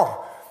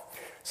now.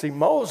 See,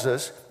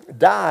 Moses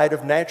died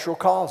of natural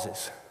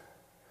causes.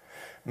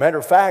 Matter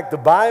of fact, the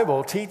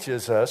Bible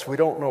teaches us, we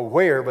don't know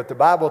where, but the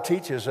Bible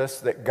teaches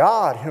us that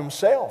God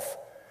Himself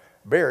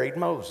buried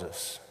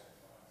Moses.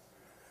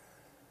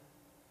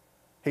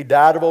 He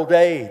died of old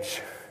age.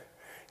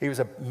 He was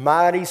a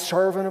mighty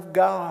servant of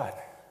God.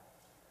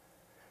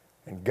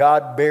 And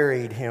God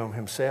buried him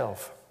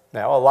Himself.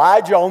 Now,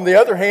 Elijah, on the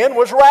other hand,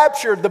 was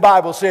raptured, the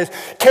Bible says,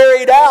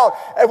 carried out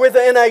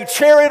within a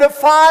chariot of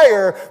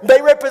fire. They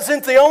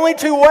represent the only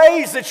two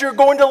ways that you're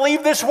going to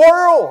leave this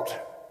world.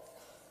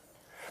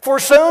 For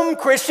some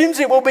Christians,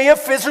 it will be a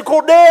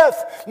physical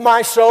death.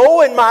 My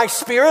soul and my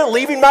spirit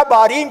leaving my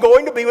body and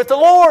going to be with the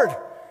Lord.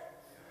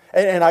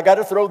 And I got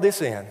to throw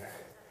this in,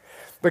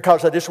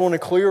 because I just want to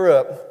clear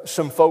up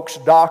some folks'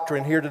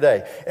 doctrine here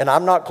today. And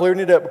I'm not clearing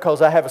it up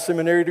because I have a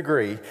seminary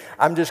degree.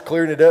 I'm just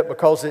clearing it up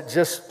because I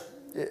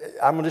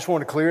just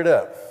want to clear it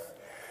up.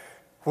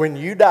 When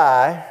you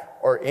die,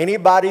 or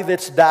anybody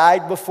that's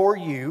died before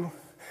you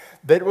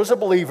that was a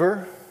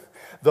believer,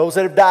 those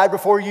that have died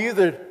before you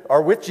that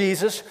are with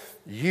Jesus,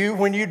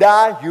 when you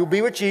die, you'll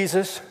be with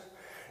Jesus.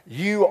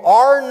 You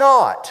are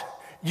not,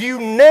 you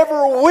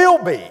never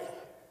will be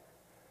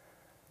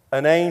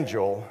an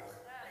angel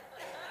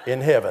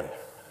in heaven.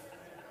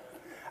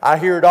 I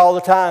hear it all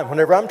the time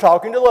whenever I'm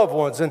talking to loved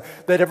ones and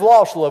that have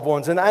lost loved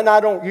ones. And I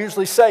don't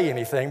usually say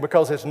anything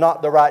because it's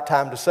not the right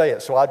time to say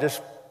it. So I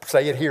just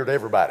say it here to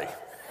everybody.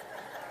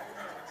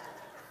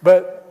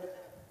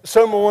 But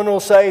someone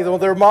will say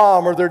their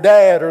mom or their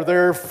dad or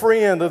their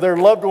friend or their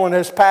loved one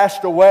has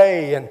passed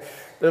away. And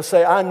they'll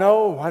say, I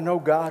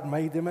know God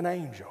made them an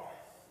angel.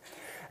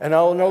 And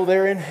I'll know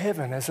they're in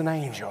heaven as an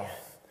angel.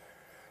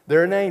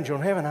 They're an angel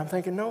in heaven. I'm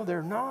thinking, no,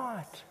 they're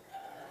not.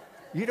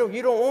 You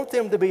don't want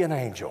them to be an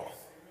angel.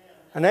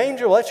 An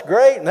angel, that's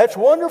great and that's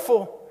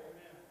wonderful.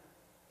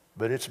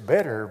 But it's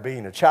better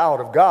being a child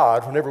of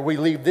God. Whenever we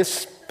leave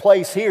this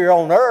place here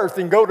on earth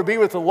and go to be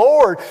with the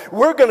Lord,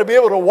 we're going to be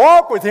able to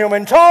walk with Him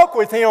and talk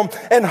with Him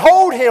and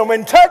hold Him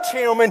and touch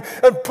Him and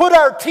put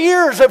our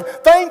tears of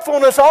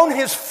thankfulness on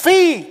His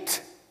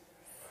feet.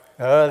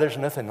 There's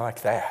nothing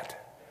like that.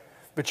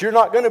 But you're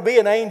not going to be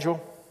an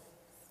angel.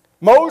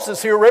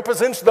 Moses here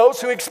represents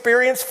those who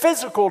experience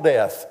physical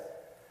death.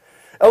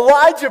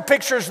 Elijah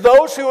pictures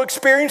those who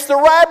experience the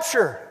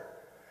rapture.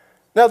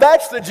 Now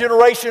that's the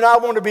generation I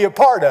want to be a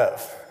part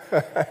of.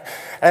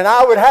 And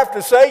I would have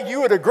to say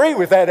you would agree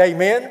with that,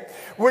 amen.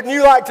 Wouldn't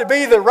you like to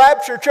be the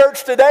rapture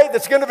church today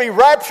that's going to be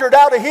raptured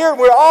out of here and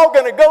we're all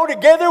going to go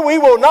together? We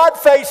will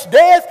not face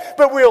death,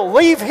 but we'll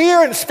leave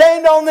here and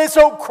stand on this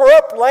old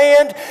corrupt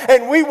land,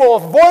 and we will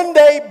one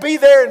day be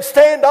there and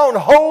stand on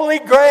holy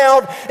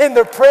ground in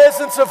the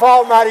presence of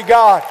Almighty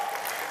God.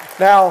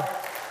 Now,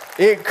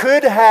 it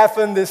could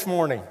happen this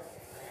morning.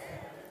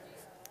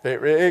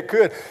 It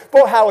could.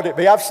 Boy, how would it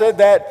be? I've said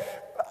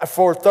that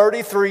for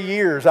 33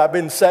 years. I've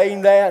been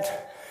saying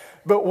that,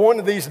 but one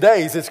of these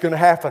days it's going to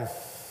happen.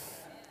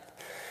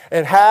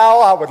 And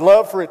how I would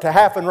love for it to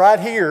happen right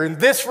here in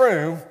this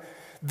room,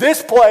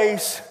 this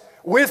place,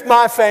 with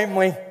my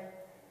family,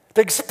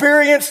 to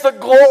experience the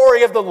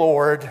glory of the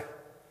Lord.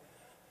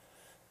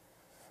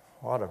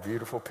 What a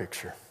beautiful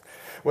picture.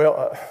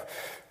 Well,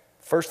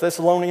 1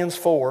 Thessalonians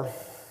 4,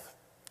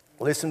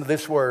 listen to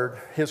this word,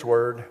 his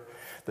word.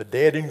 The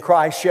dead in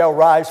Christ shall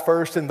rise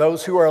first, and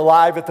those who are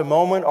alive at the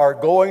moment are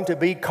going to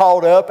be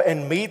caught up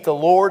and meet the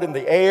Lord in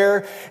the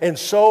air. And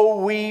so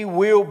we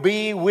will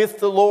be with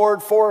the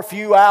Lord for a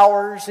few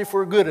hours if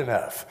we're good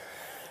enough.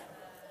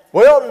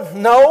 Well,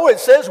 no,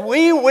 it says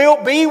we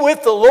will be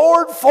with the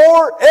Lord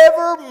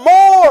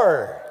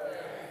forevermore.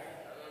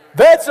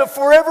 That's a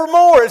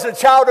forevermore. As a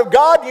child of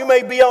God, you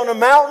may be on a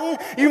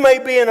mountain, you may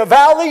be in a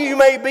valley, you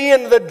may be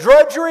in the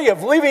drudgery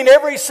of living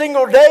every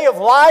single day of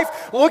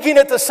life, looking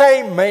at the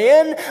same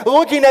man,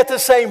 looking at the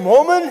same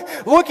woman,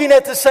 looking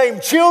at the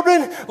same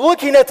children,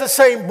 looking at the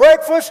same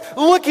breakfast,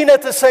 looking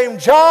at the same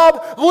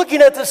job,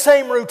 looking at the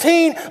same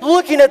routine,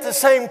 looking at the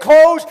same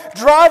clothes,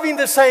 driving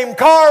the same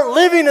car,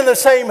 living in the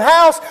same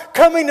house,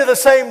 coming to the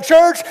same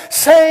church,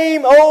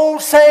 same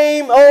old,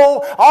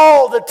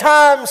 all the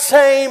time,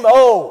 same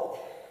old.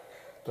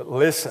 But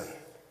listen,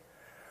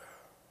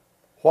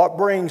 what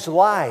brings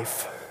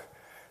life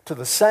to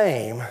the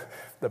same,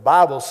 the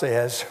Bible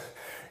says,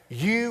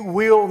 you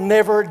will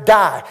never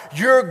die.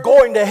 You're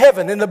going to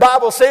heaven. And the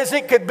Bible says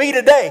it could be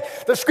today.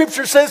 The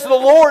Scripture says the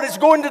Lord is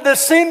going to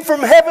descend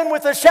from heaven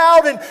with a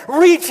shout and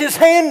reach His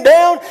hand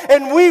down,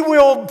 and we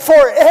will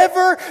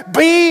forever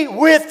be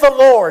with the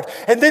Lord.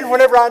 And then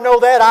whenever I know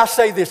that, I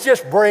say this,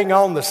 just bring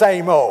on the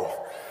same old.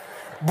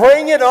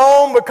 Bring it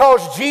on,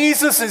 because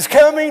Jesus is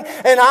coming,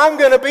 and I'm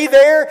going to be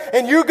there,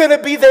 and you're going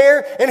to be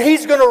there, and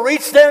He's going to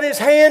reach down His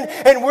hand,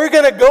 and we're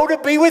going to go to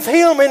be with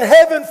Him in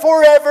heaven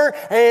forever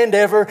and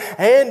ever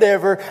and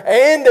ever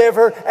and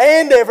ever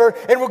and ever.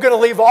 And we're going to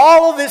leave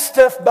all of this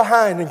stuff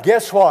behind. And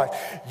guess what?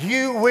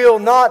 You will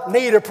not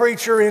need a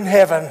preacher in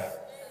heaven.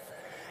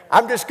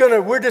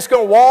 We're just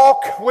going to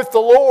walk with the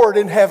Lord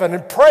in heaven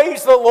and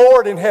praise the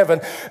Lord in heaven.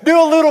 Do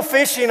a little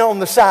fishing on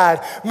the side.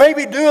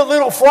 Maybe do a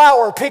little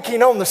flower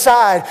picking on the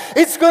side.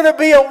 It's going to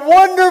be a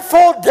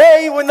wonderful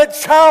day when the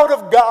child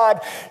of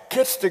God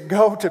gets to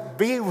go to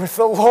be with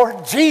the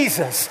Lord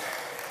Jesus.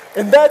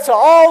 And that's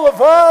all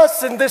of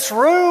us in this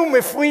room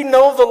if we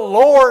know the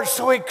Lord.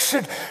 So He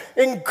should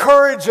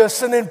encourage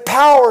us and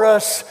empower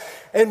us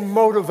and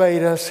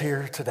motivate us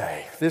here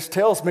today. This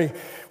tells me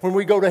when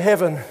we go to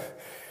heaven,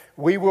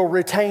 we will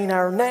retain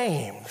our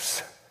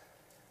names.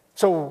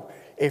 So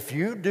if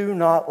you do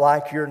not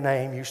like your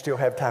name, you still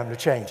have time to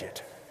change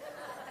it.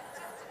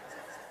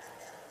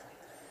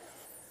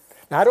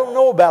 Now, I don't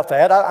know about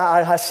that.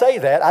 I say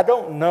that. I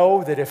don't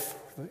know that if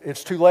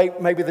it's too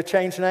late maybe to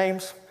change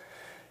names.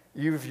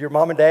 Your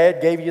mom and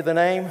dad gave you the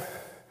name.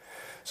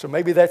 So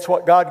maybe that's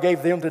what God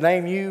gave them to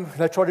name you.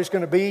 That's what it's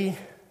going to be.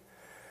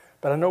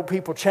 But I know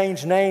people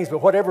change names. But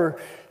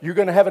whatever, you're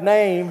going to have a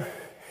name.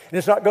 And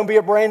it's not going to be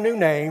a brand new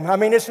name. I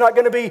mean, you're not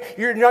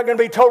going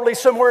to be totally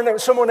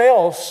someone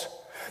else.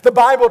 The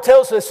Bible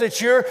tells us that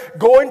you're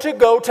going to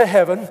go to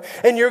heaven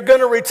and you're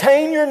going to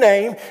retain your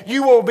name.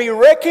 You will be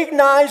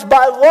recognized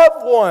by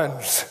loved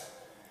ones.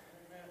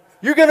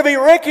 You're going to be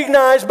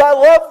recognized by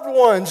loved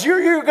ones.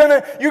 You're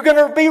going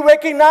to be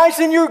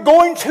recognized, and you're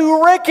going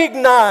to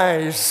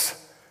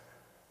recognize.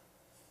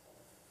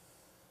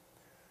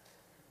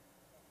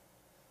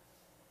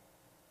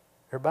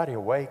 Everybody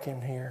awake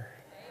in here?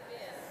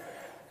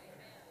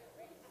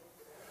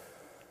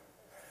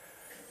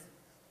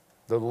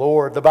 The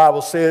Lord, the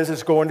Bible says,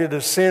 is going to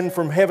descend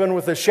from heaven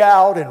with a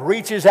shout and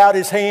reaches out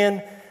His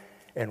hand,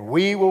 and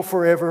we will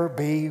forever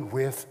be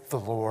with the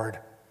Lord.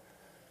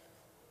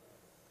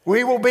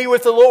 We will be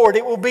with the Lord.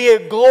 It will be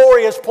a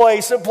glorious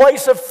place, a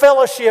place of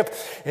fellowship,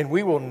 and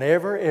we will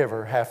never,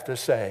 ever have to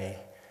say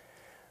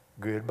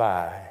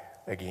goodbye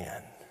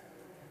again.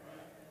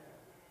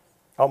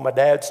 On my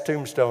dad's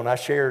tombstone, I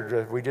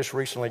shared, we just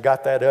recently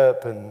got that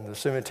up in the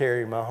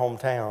cemetery in my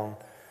hometown.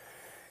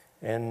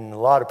 And a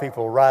lot of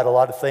people write a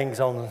lot of things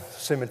on the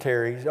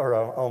cemeteries or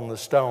on the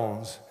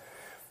stones,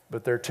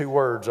 but there are two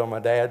words on my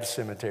dad's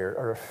cemetery,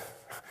 or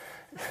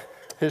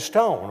his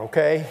stone,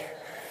 okay?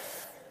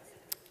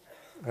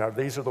 Now,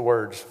 these are the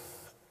words.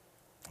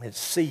 It's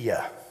see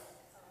ya.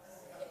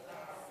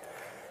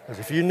 Because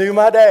if you knew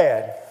my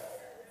dad,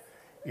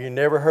 you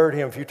never heard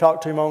him. If you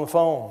talked to him on the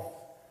phone,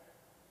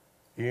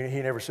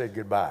 he never said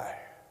goodbye.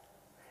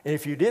 And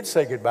if you did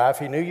say goodbye, if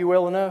he knew you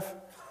well enough,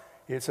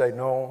 he'd say,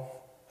 no,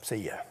 see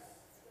ya.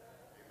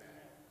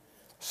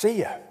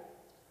 See ya.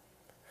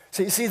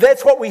 See,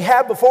 that's what we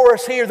have before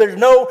us here. There's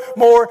no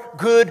more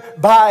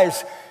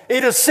goodbyes.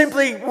 It is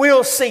simply,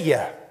 we'll see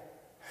ya.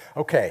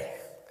 Okay,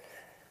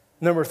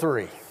 number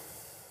 3.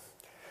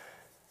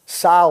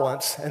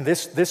 Silence, and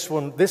this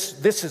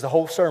is a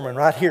whole sermon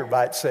right here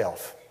by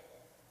itself.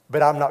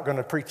 But I'm not going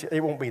to preach it.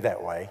 It won't be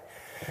that way.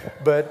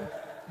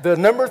 But the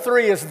number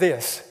 3 is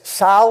this.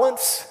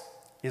 Silence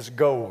is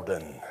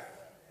golden.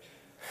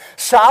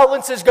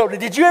 Silence is golden.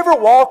 Did you ever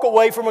walk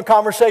away from a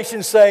conversation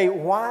and say,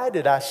 why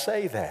did I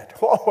say that?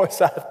 What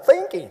was I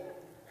thinking?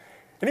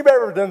 Anybody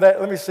ever done that?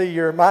 Let me see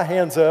my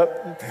hands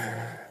up.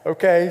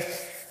 Okay.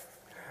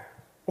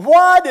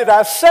 Why did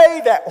I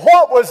say that?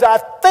 What was I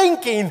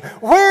thinking?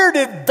 Where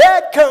did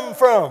that come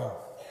from?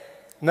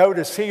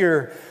 Notice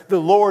here,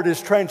 the Lord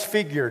is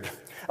transfigured.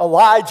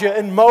 Elijah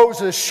and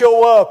Moses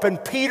show up,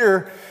 and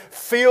Peter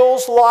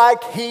feels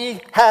like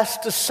he has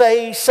to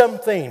say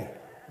something.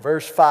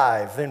 Verse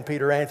 5, then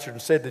Peter answered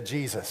and said to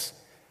Jesus,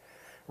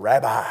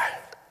 Rabbi,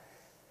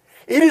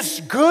 it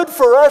is good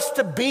for us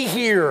to be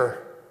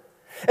here.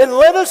 And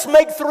let us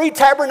make 3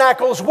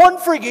 tabernacles, one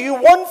for you,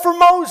 one for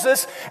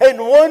Moses, and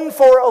one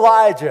for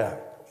Elijah.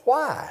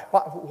 Why?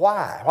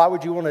 Why? Why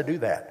would you want to do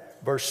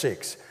that? Verse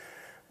 6,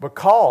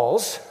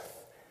 because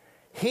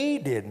he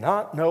did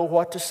not know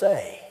what to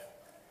say,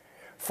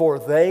 for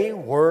they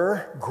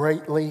were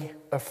greatly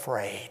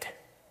afraid.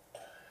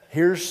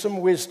 Here's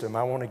some wisdom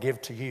I want to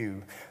give to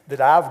you that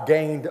I've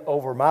gained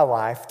over my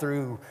life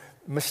through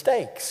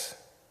mistakes.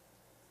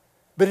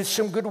 But it's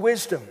some good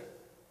wisdom.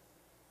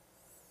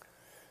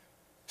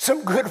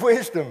 Some good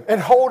wisdom. And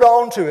hold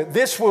on to it.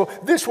 This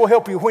will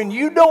help you. When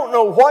you don't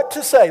know what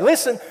to say,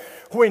 listen,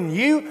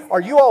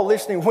 are you all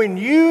listening? When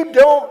you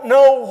don't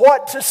know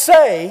what to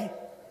say,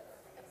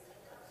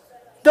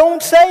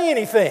 don't say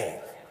anything.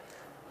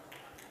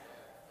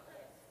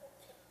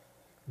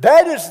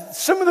 That is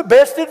some of the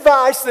best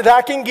advice that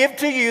I can give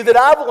to you that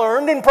I've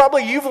learned, and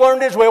probably you've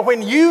learned as well.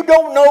 When you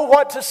don't know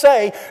what to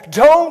say,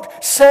 don't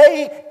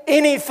say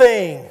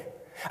anything.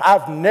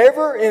 I've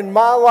never in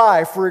my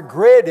life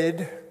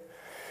regretted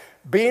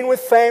being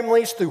with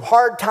families through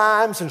hard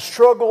times and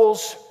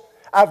struggles.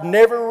 I've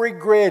never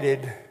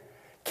regretted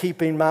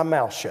keeping my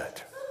mouth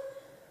shut.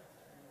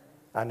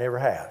 I never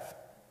have.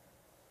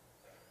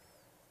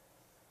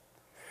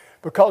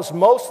 Because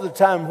most of the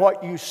time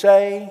what you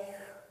say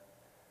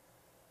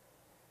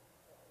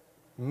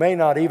may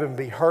not even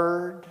be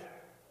heard,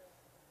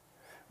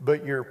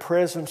 but your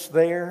presence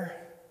there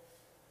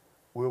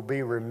will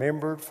be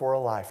remembered for a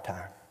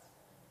lifetime.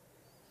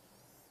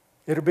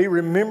 It'll be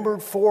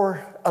remembered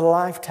for a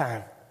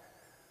lifetime.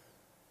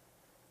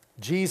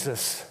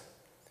 Jesus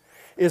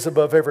is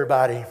above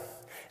everybody,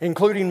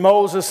 including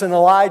Moses and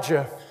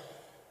Elijah.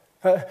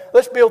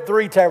 Let's build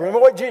 3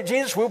 tabernacles.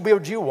 Jesus, we'll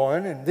build you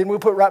one, and then we'll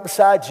put right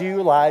beside you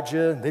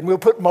Elijah, and then we'll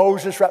put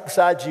Moses right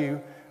beside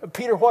you.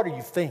 Peter, what are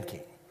you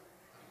thinking?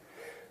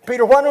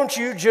 Peter, why don't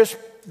you just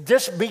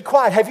be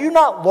quiet? Have you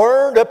not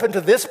learned up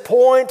until this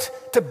point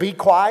to be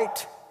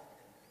quiet?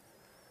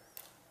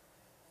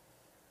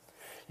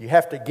 You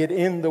have to get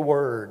in the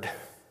Word,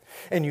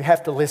 and you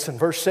have to listen.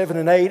 Verse 7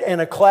 and 8,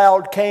 and a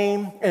cloud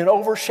came and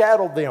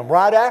overshadowed them.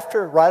 Right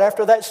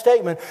after that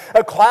statement,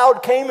 a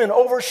cloud came and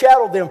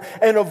overshadowed them,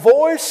 and a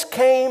voice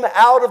came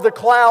out of the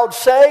cloud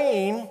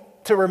saying,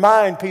 to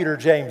remind Peter,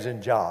 James,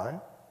 and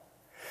John,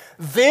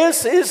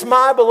 this is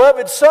my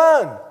beloved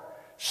Son.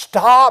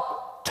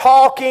 Stop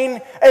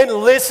talking and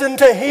listen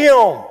to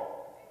Him.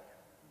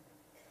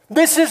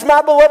 This is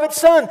my beloved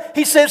Son.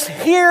 He says,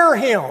 hear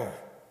Him.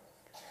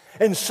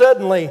 And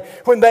suddenly,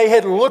 when they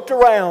had looked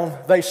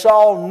around, they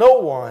saw no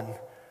one,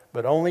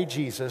 but only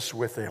Jesus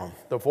with them,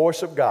 the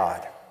voice of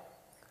God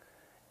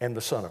and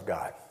the Son of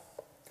God.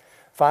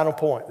 Final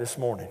point this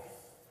morning.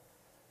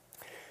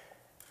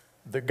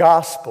 The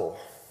gospel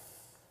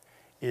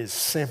is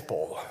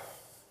simple.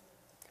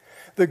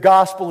 The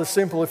gospel is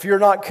simple. If you're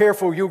not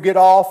careful, you'll get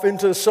off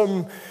into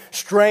some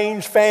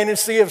strange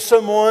fantasy of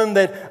someone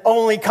that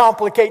only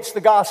complicates the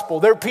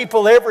gospel. There are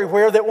people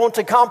everywhere that want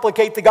to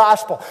complicate the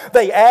gospel.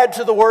 They add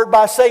to the word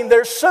by saying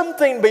there's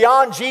something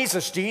beyond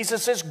Jesus.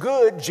 Jesus is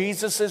good.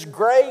 Jesus is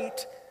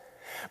great.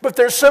 But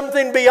there's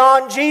something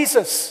beyond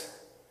Jesus.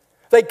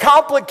 They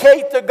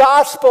complicate the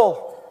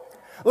gospel.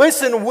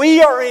 Listen,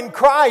 we are in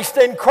Christ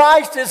and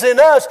Christ is in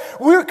us.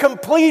 We're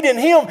complete in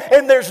Him,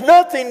 and there's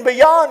nothing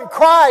beyond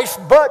Christ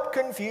but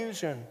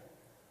confusion.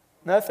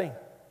 Nothing.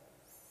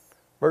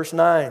 Verse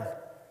 9.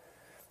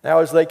 Now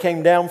as they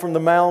came down from the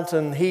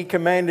mountain, He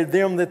commanded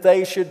them that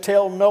they should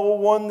tell no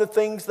one the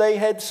things they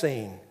had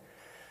seen,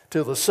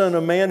 till the Son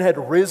of Man had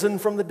risen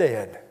from the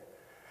dead.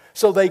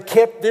 So they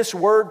kept this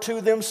word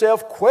to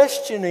themselves,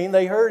 questioning,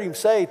 they heard Him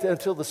say,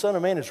 until the Son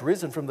of Man is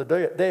risen from the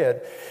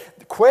dead,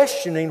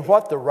 questioning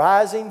what the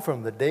rising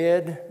from the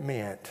dead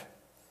meant.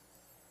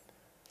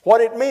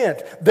 What it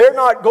meant. They're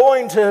not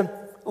going to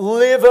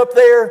live up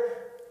there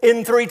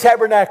in 3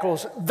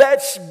 tabernacles.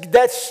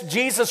 That's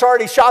Jesus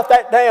already shot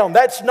that down.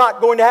 That's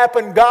not going to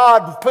happen.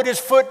 God put his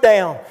foot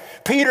down.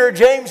 Peter,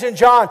 James, and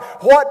John,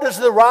 what does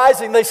the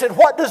rising? They said,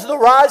 what does the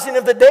rising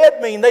of the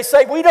dead mean? They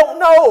say, we don't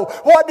know.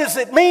 What does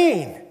it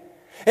mean?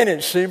 And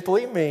it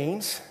simply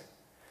means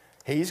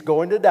he's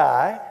going to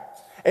die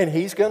and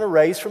he's going to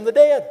raise from the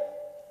dead.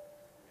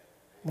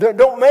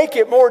 Don't make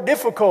it more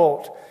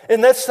difficult.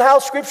 And that's how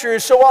Scripture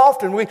is so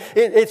often.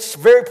 It's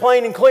very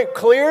plain and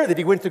clear that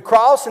he went to the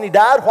cross and he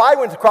died. Why he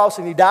went to the cross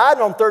and he died.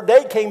 And on the third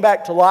day he came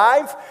back to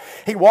life.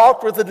 He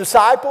walked with the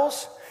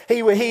disciples.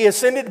 He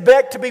ascended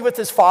back to be with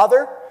his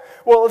Father.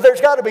 Well, there's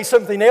got to be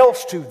something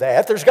else to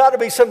that. There's got to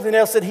be something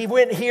else that he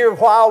went here a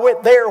while,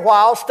 went there a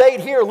while,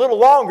 stayed here a little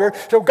longer,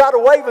 so got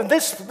away from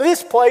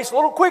this place a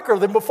little quicker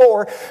than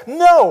before.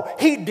 No,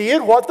 he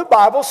did what the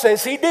Bible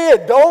says he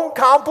did. Don't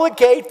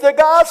complicate the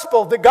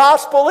gospel. The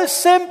gospel is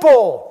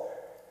simple.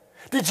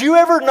 Did you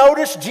ever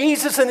notice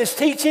Jesus in his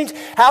teachings,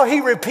 how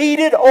he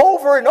repeated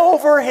over and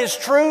over his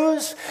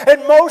truths?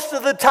 And most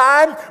of the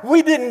time,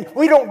 we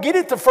don't get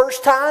it the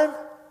first time.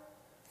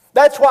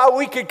 That's why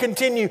we could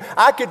continue.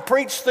 I could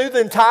preach through the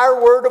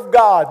entire Word of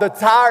God, the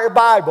entire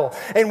Bible,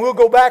 and we'll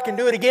go back and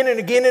do it again and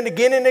again and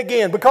again and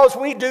again because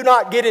we do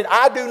not get it.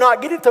 I do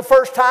not get it the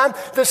first time,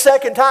 the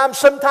second time,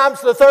 sometimes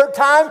the third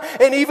time,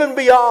 and even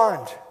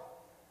beyond.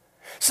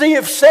 See,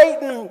 if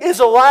Satan is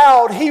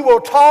allowed, he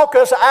will talk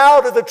us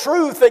out of the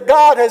truth that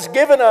God has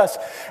given us.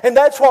 And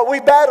that's what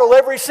we battle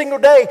every single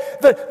day.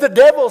 The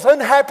devil's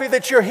unhappy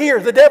that you're here.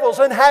 The devil's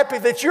unhappy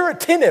that you're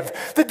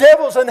attentive. The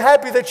devil's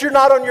unhappy that you're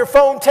not on your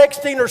phone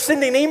texting or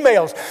sending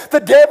emails. The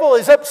devil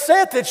is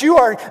upset that you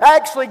are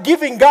actually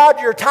giving God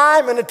your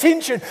time and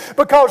attention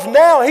because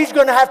now he's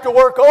going to have to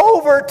work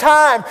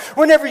overtime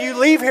whenever you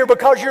leave here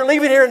because you're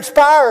leaving here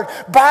inspired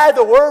by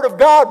the Word of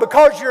God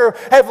because you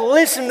have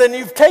listened and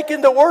you've taken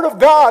the Word of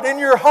God in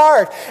your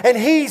heart, and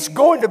he's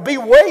going to be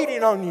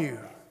waiting on you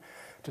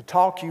to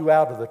talk you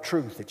out of the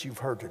truth that you've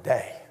heard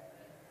today.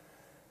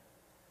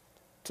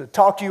 To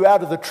talk you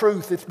out of the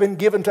truth that's been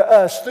given to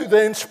us through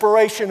the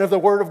inspiration of the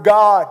Word of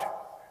God.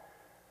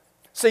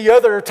 See,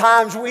 other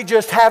times we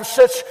just have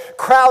such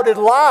crowded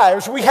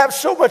lives. We have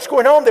so much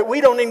going on that we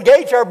don't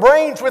engage our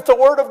brains with the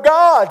Word of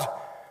God.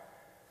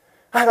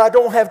 And I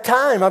don't have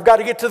time. I've got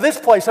to get to this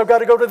place. I've got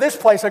to go to this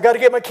place. I've got to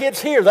get my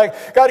kids here.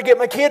 I've got to get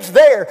my kids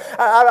there.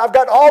 I've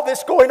got all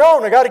this going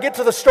on. I've got to get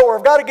to the store.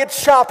 I've got to get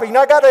shopping.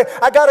 I got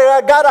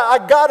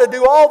to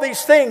do all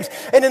these things.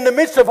 And in the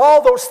midst of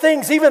all those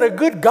things, even a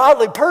good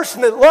godly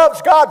person that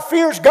loves God,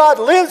 fears God,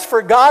 lives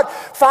for God,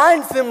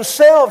 finds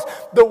themselves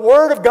the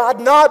Word of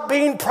God not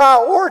being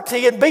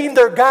priority and being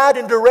their guide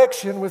and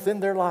direction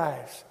within their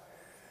lives.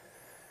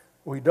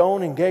 We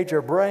don't engage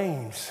our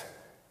brains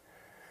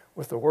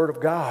with the Word of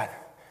God.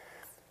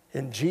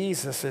 And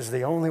Jesus is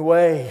the only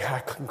way, I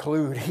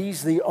conclude.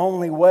 He's the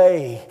only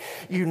way.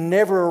 You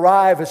never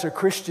arrive as a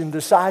Christian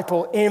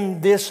disciple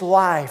in this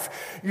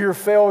life. Your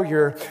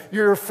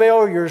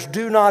failures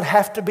do not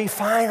have to be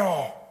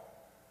final.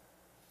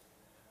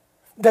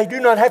 They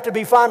do not have to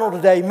be final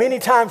today. Many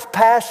times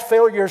past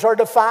failures are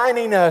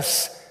defining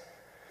us.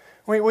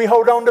 We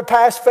hold on to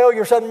past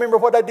failures. I remember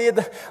what I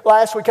did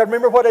last week. I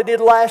remember what I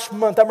did last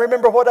month. I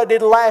remember what I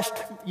did last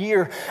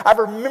year. I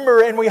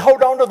remember, and we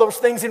hold on to those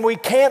things and we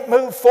can't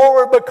move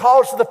forward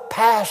because the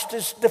past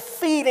is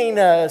defeating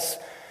us.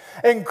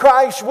 And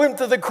Christ went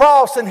to the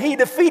cross and He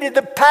defeated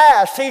the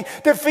past. He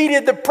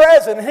defeated the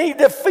present. He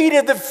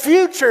defeated the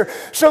future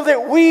so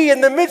that we, in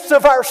the midst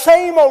of our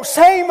same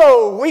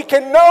old, we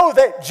can know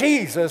that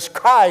Jesus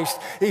Christ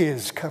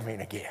is coming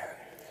again.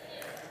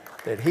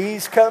 That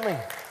He's coming.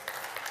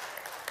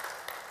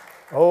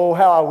 Oh,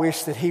 how I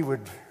wish that He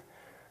would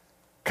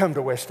come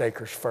to West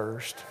Acres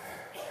first.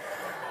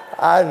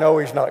 I know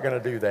He's not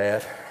going to do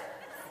that.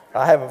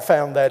 I haven't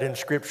found that in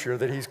Scripture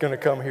that He's going to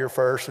come here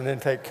first and then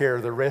take care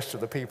of the rest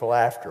of the people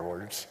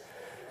afterwards.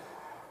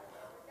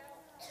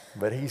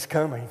 But He's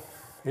coming.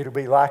 It'll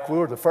be like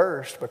we're the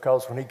first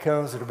because when He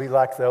comes, it'll be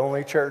like the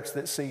only church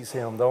that sees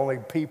Him, the only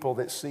people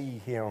that see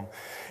Him.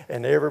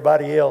 And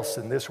everybody else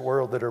in this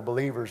world that are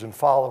believers and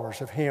followers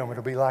of Him,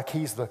 it'll be like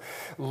He's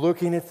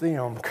looking at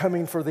them,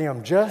 coming for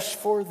them, just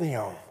for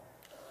them.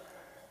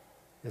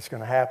 It's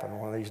going to happen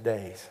one of these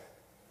days.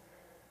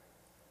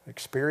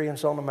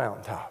 Experience on the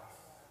mountaintop.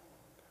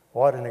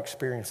 What an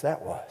experience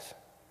that was.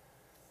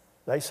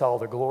 They saw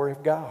the glory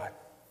of God.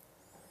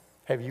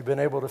 Have you been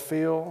able to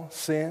feel,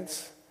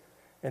 sense,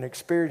 and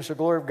experience the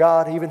glory of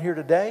God even here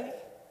today?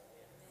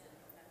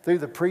 Through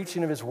the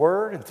preaching of His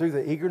Word and through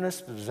the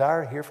eagerness, the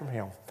desire to hear from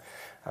Him.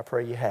 I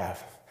pray you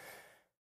have.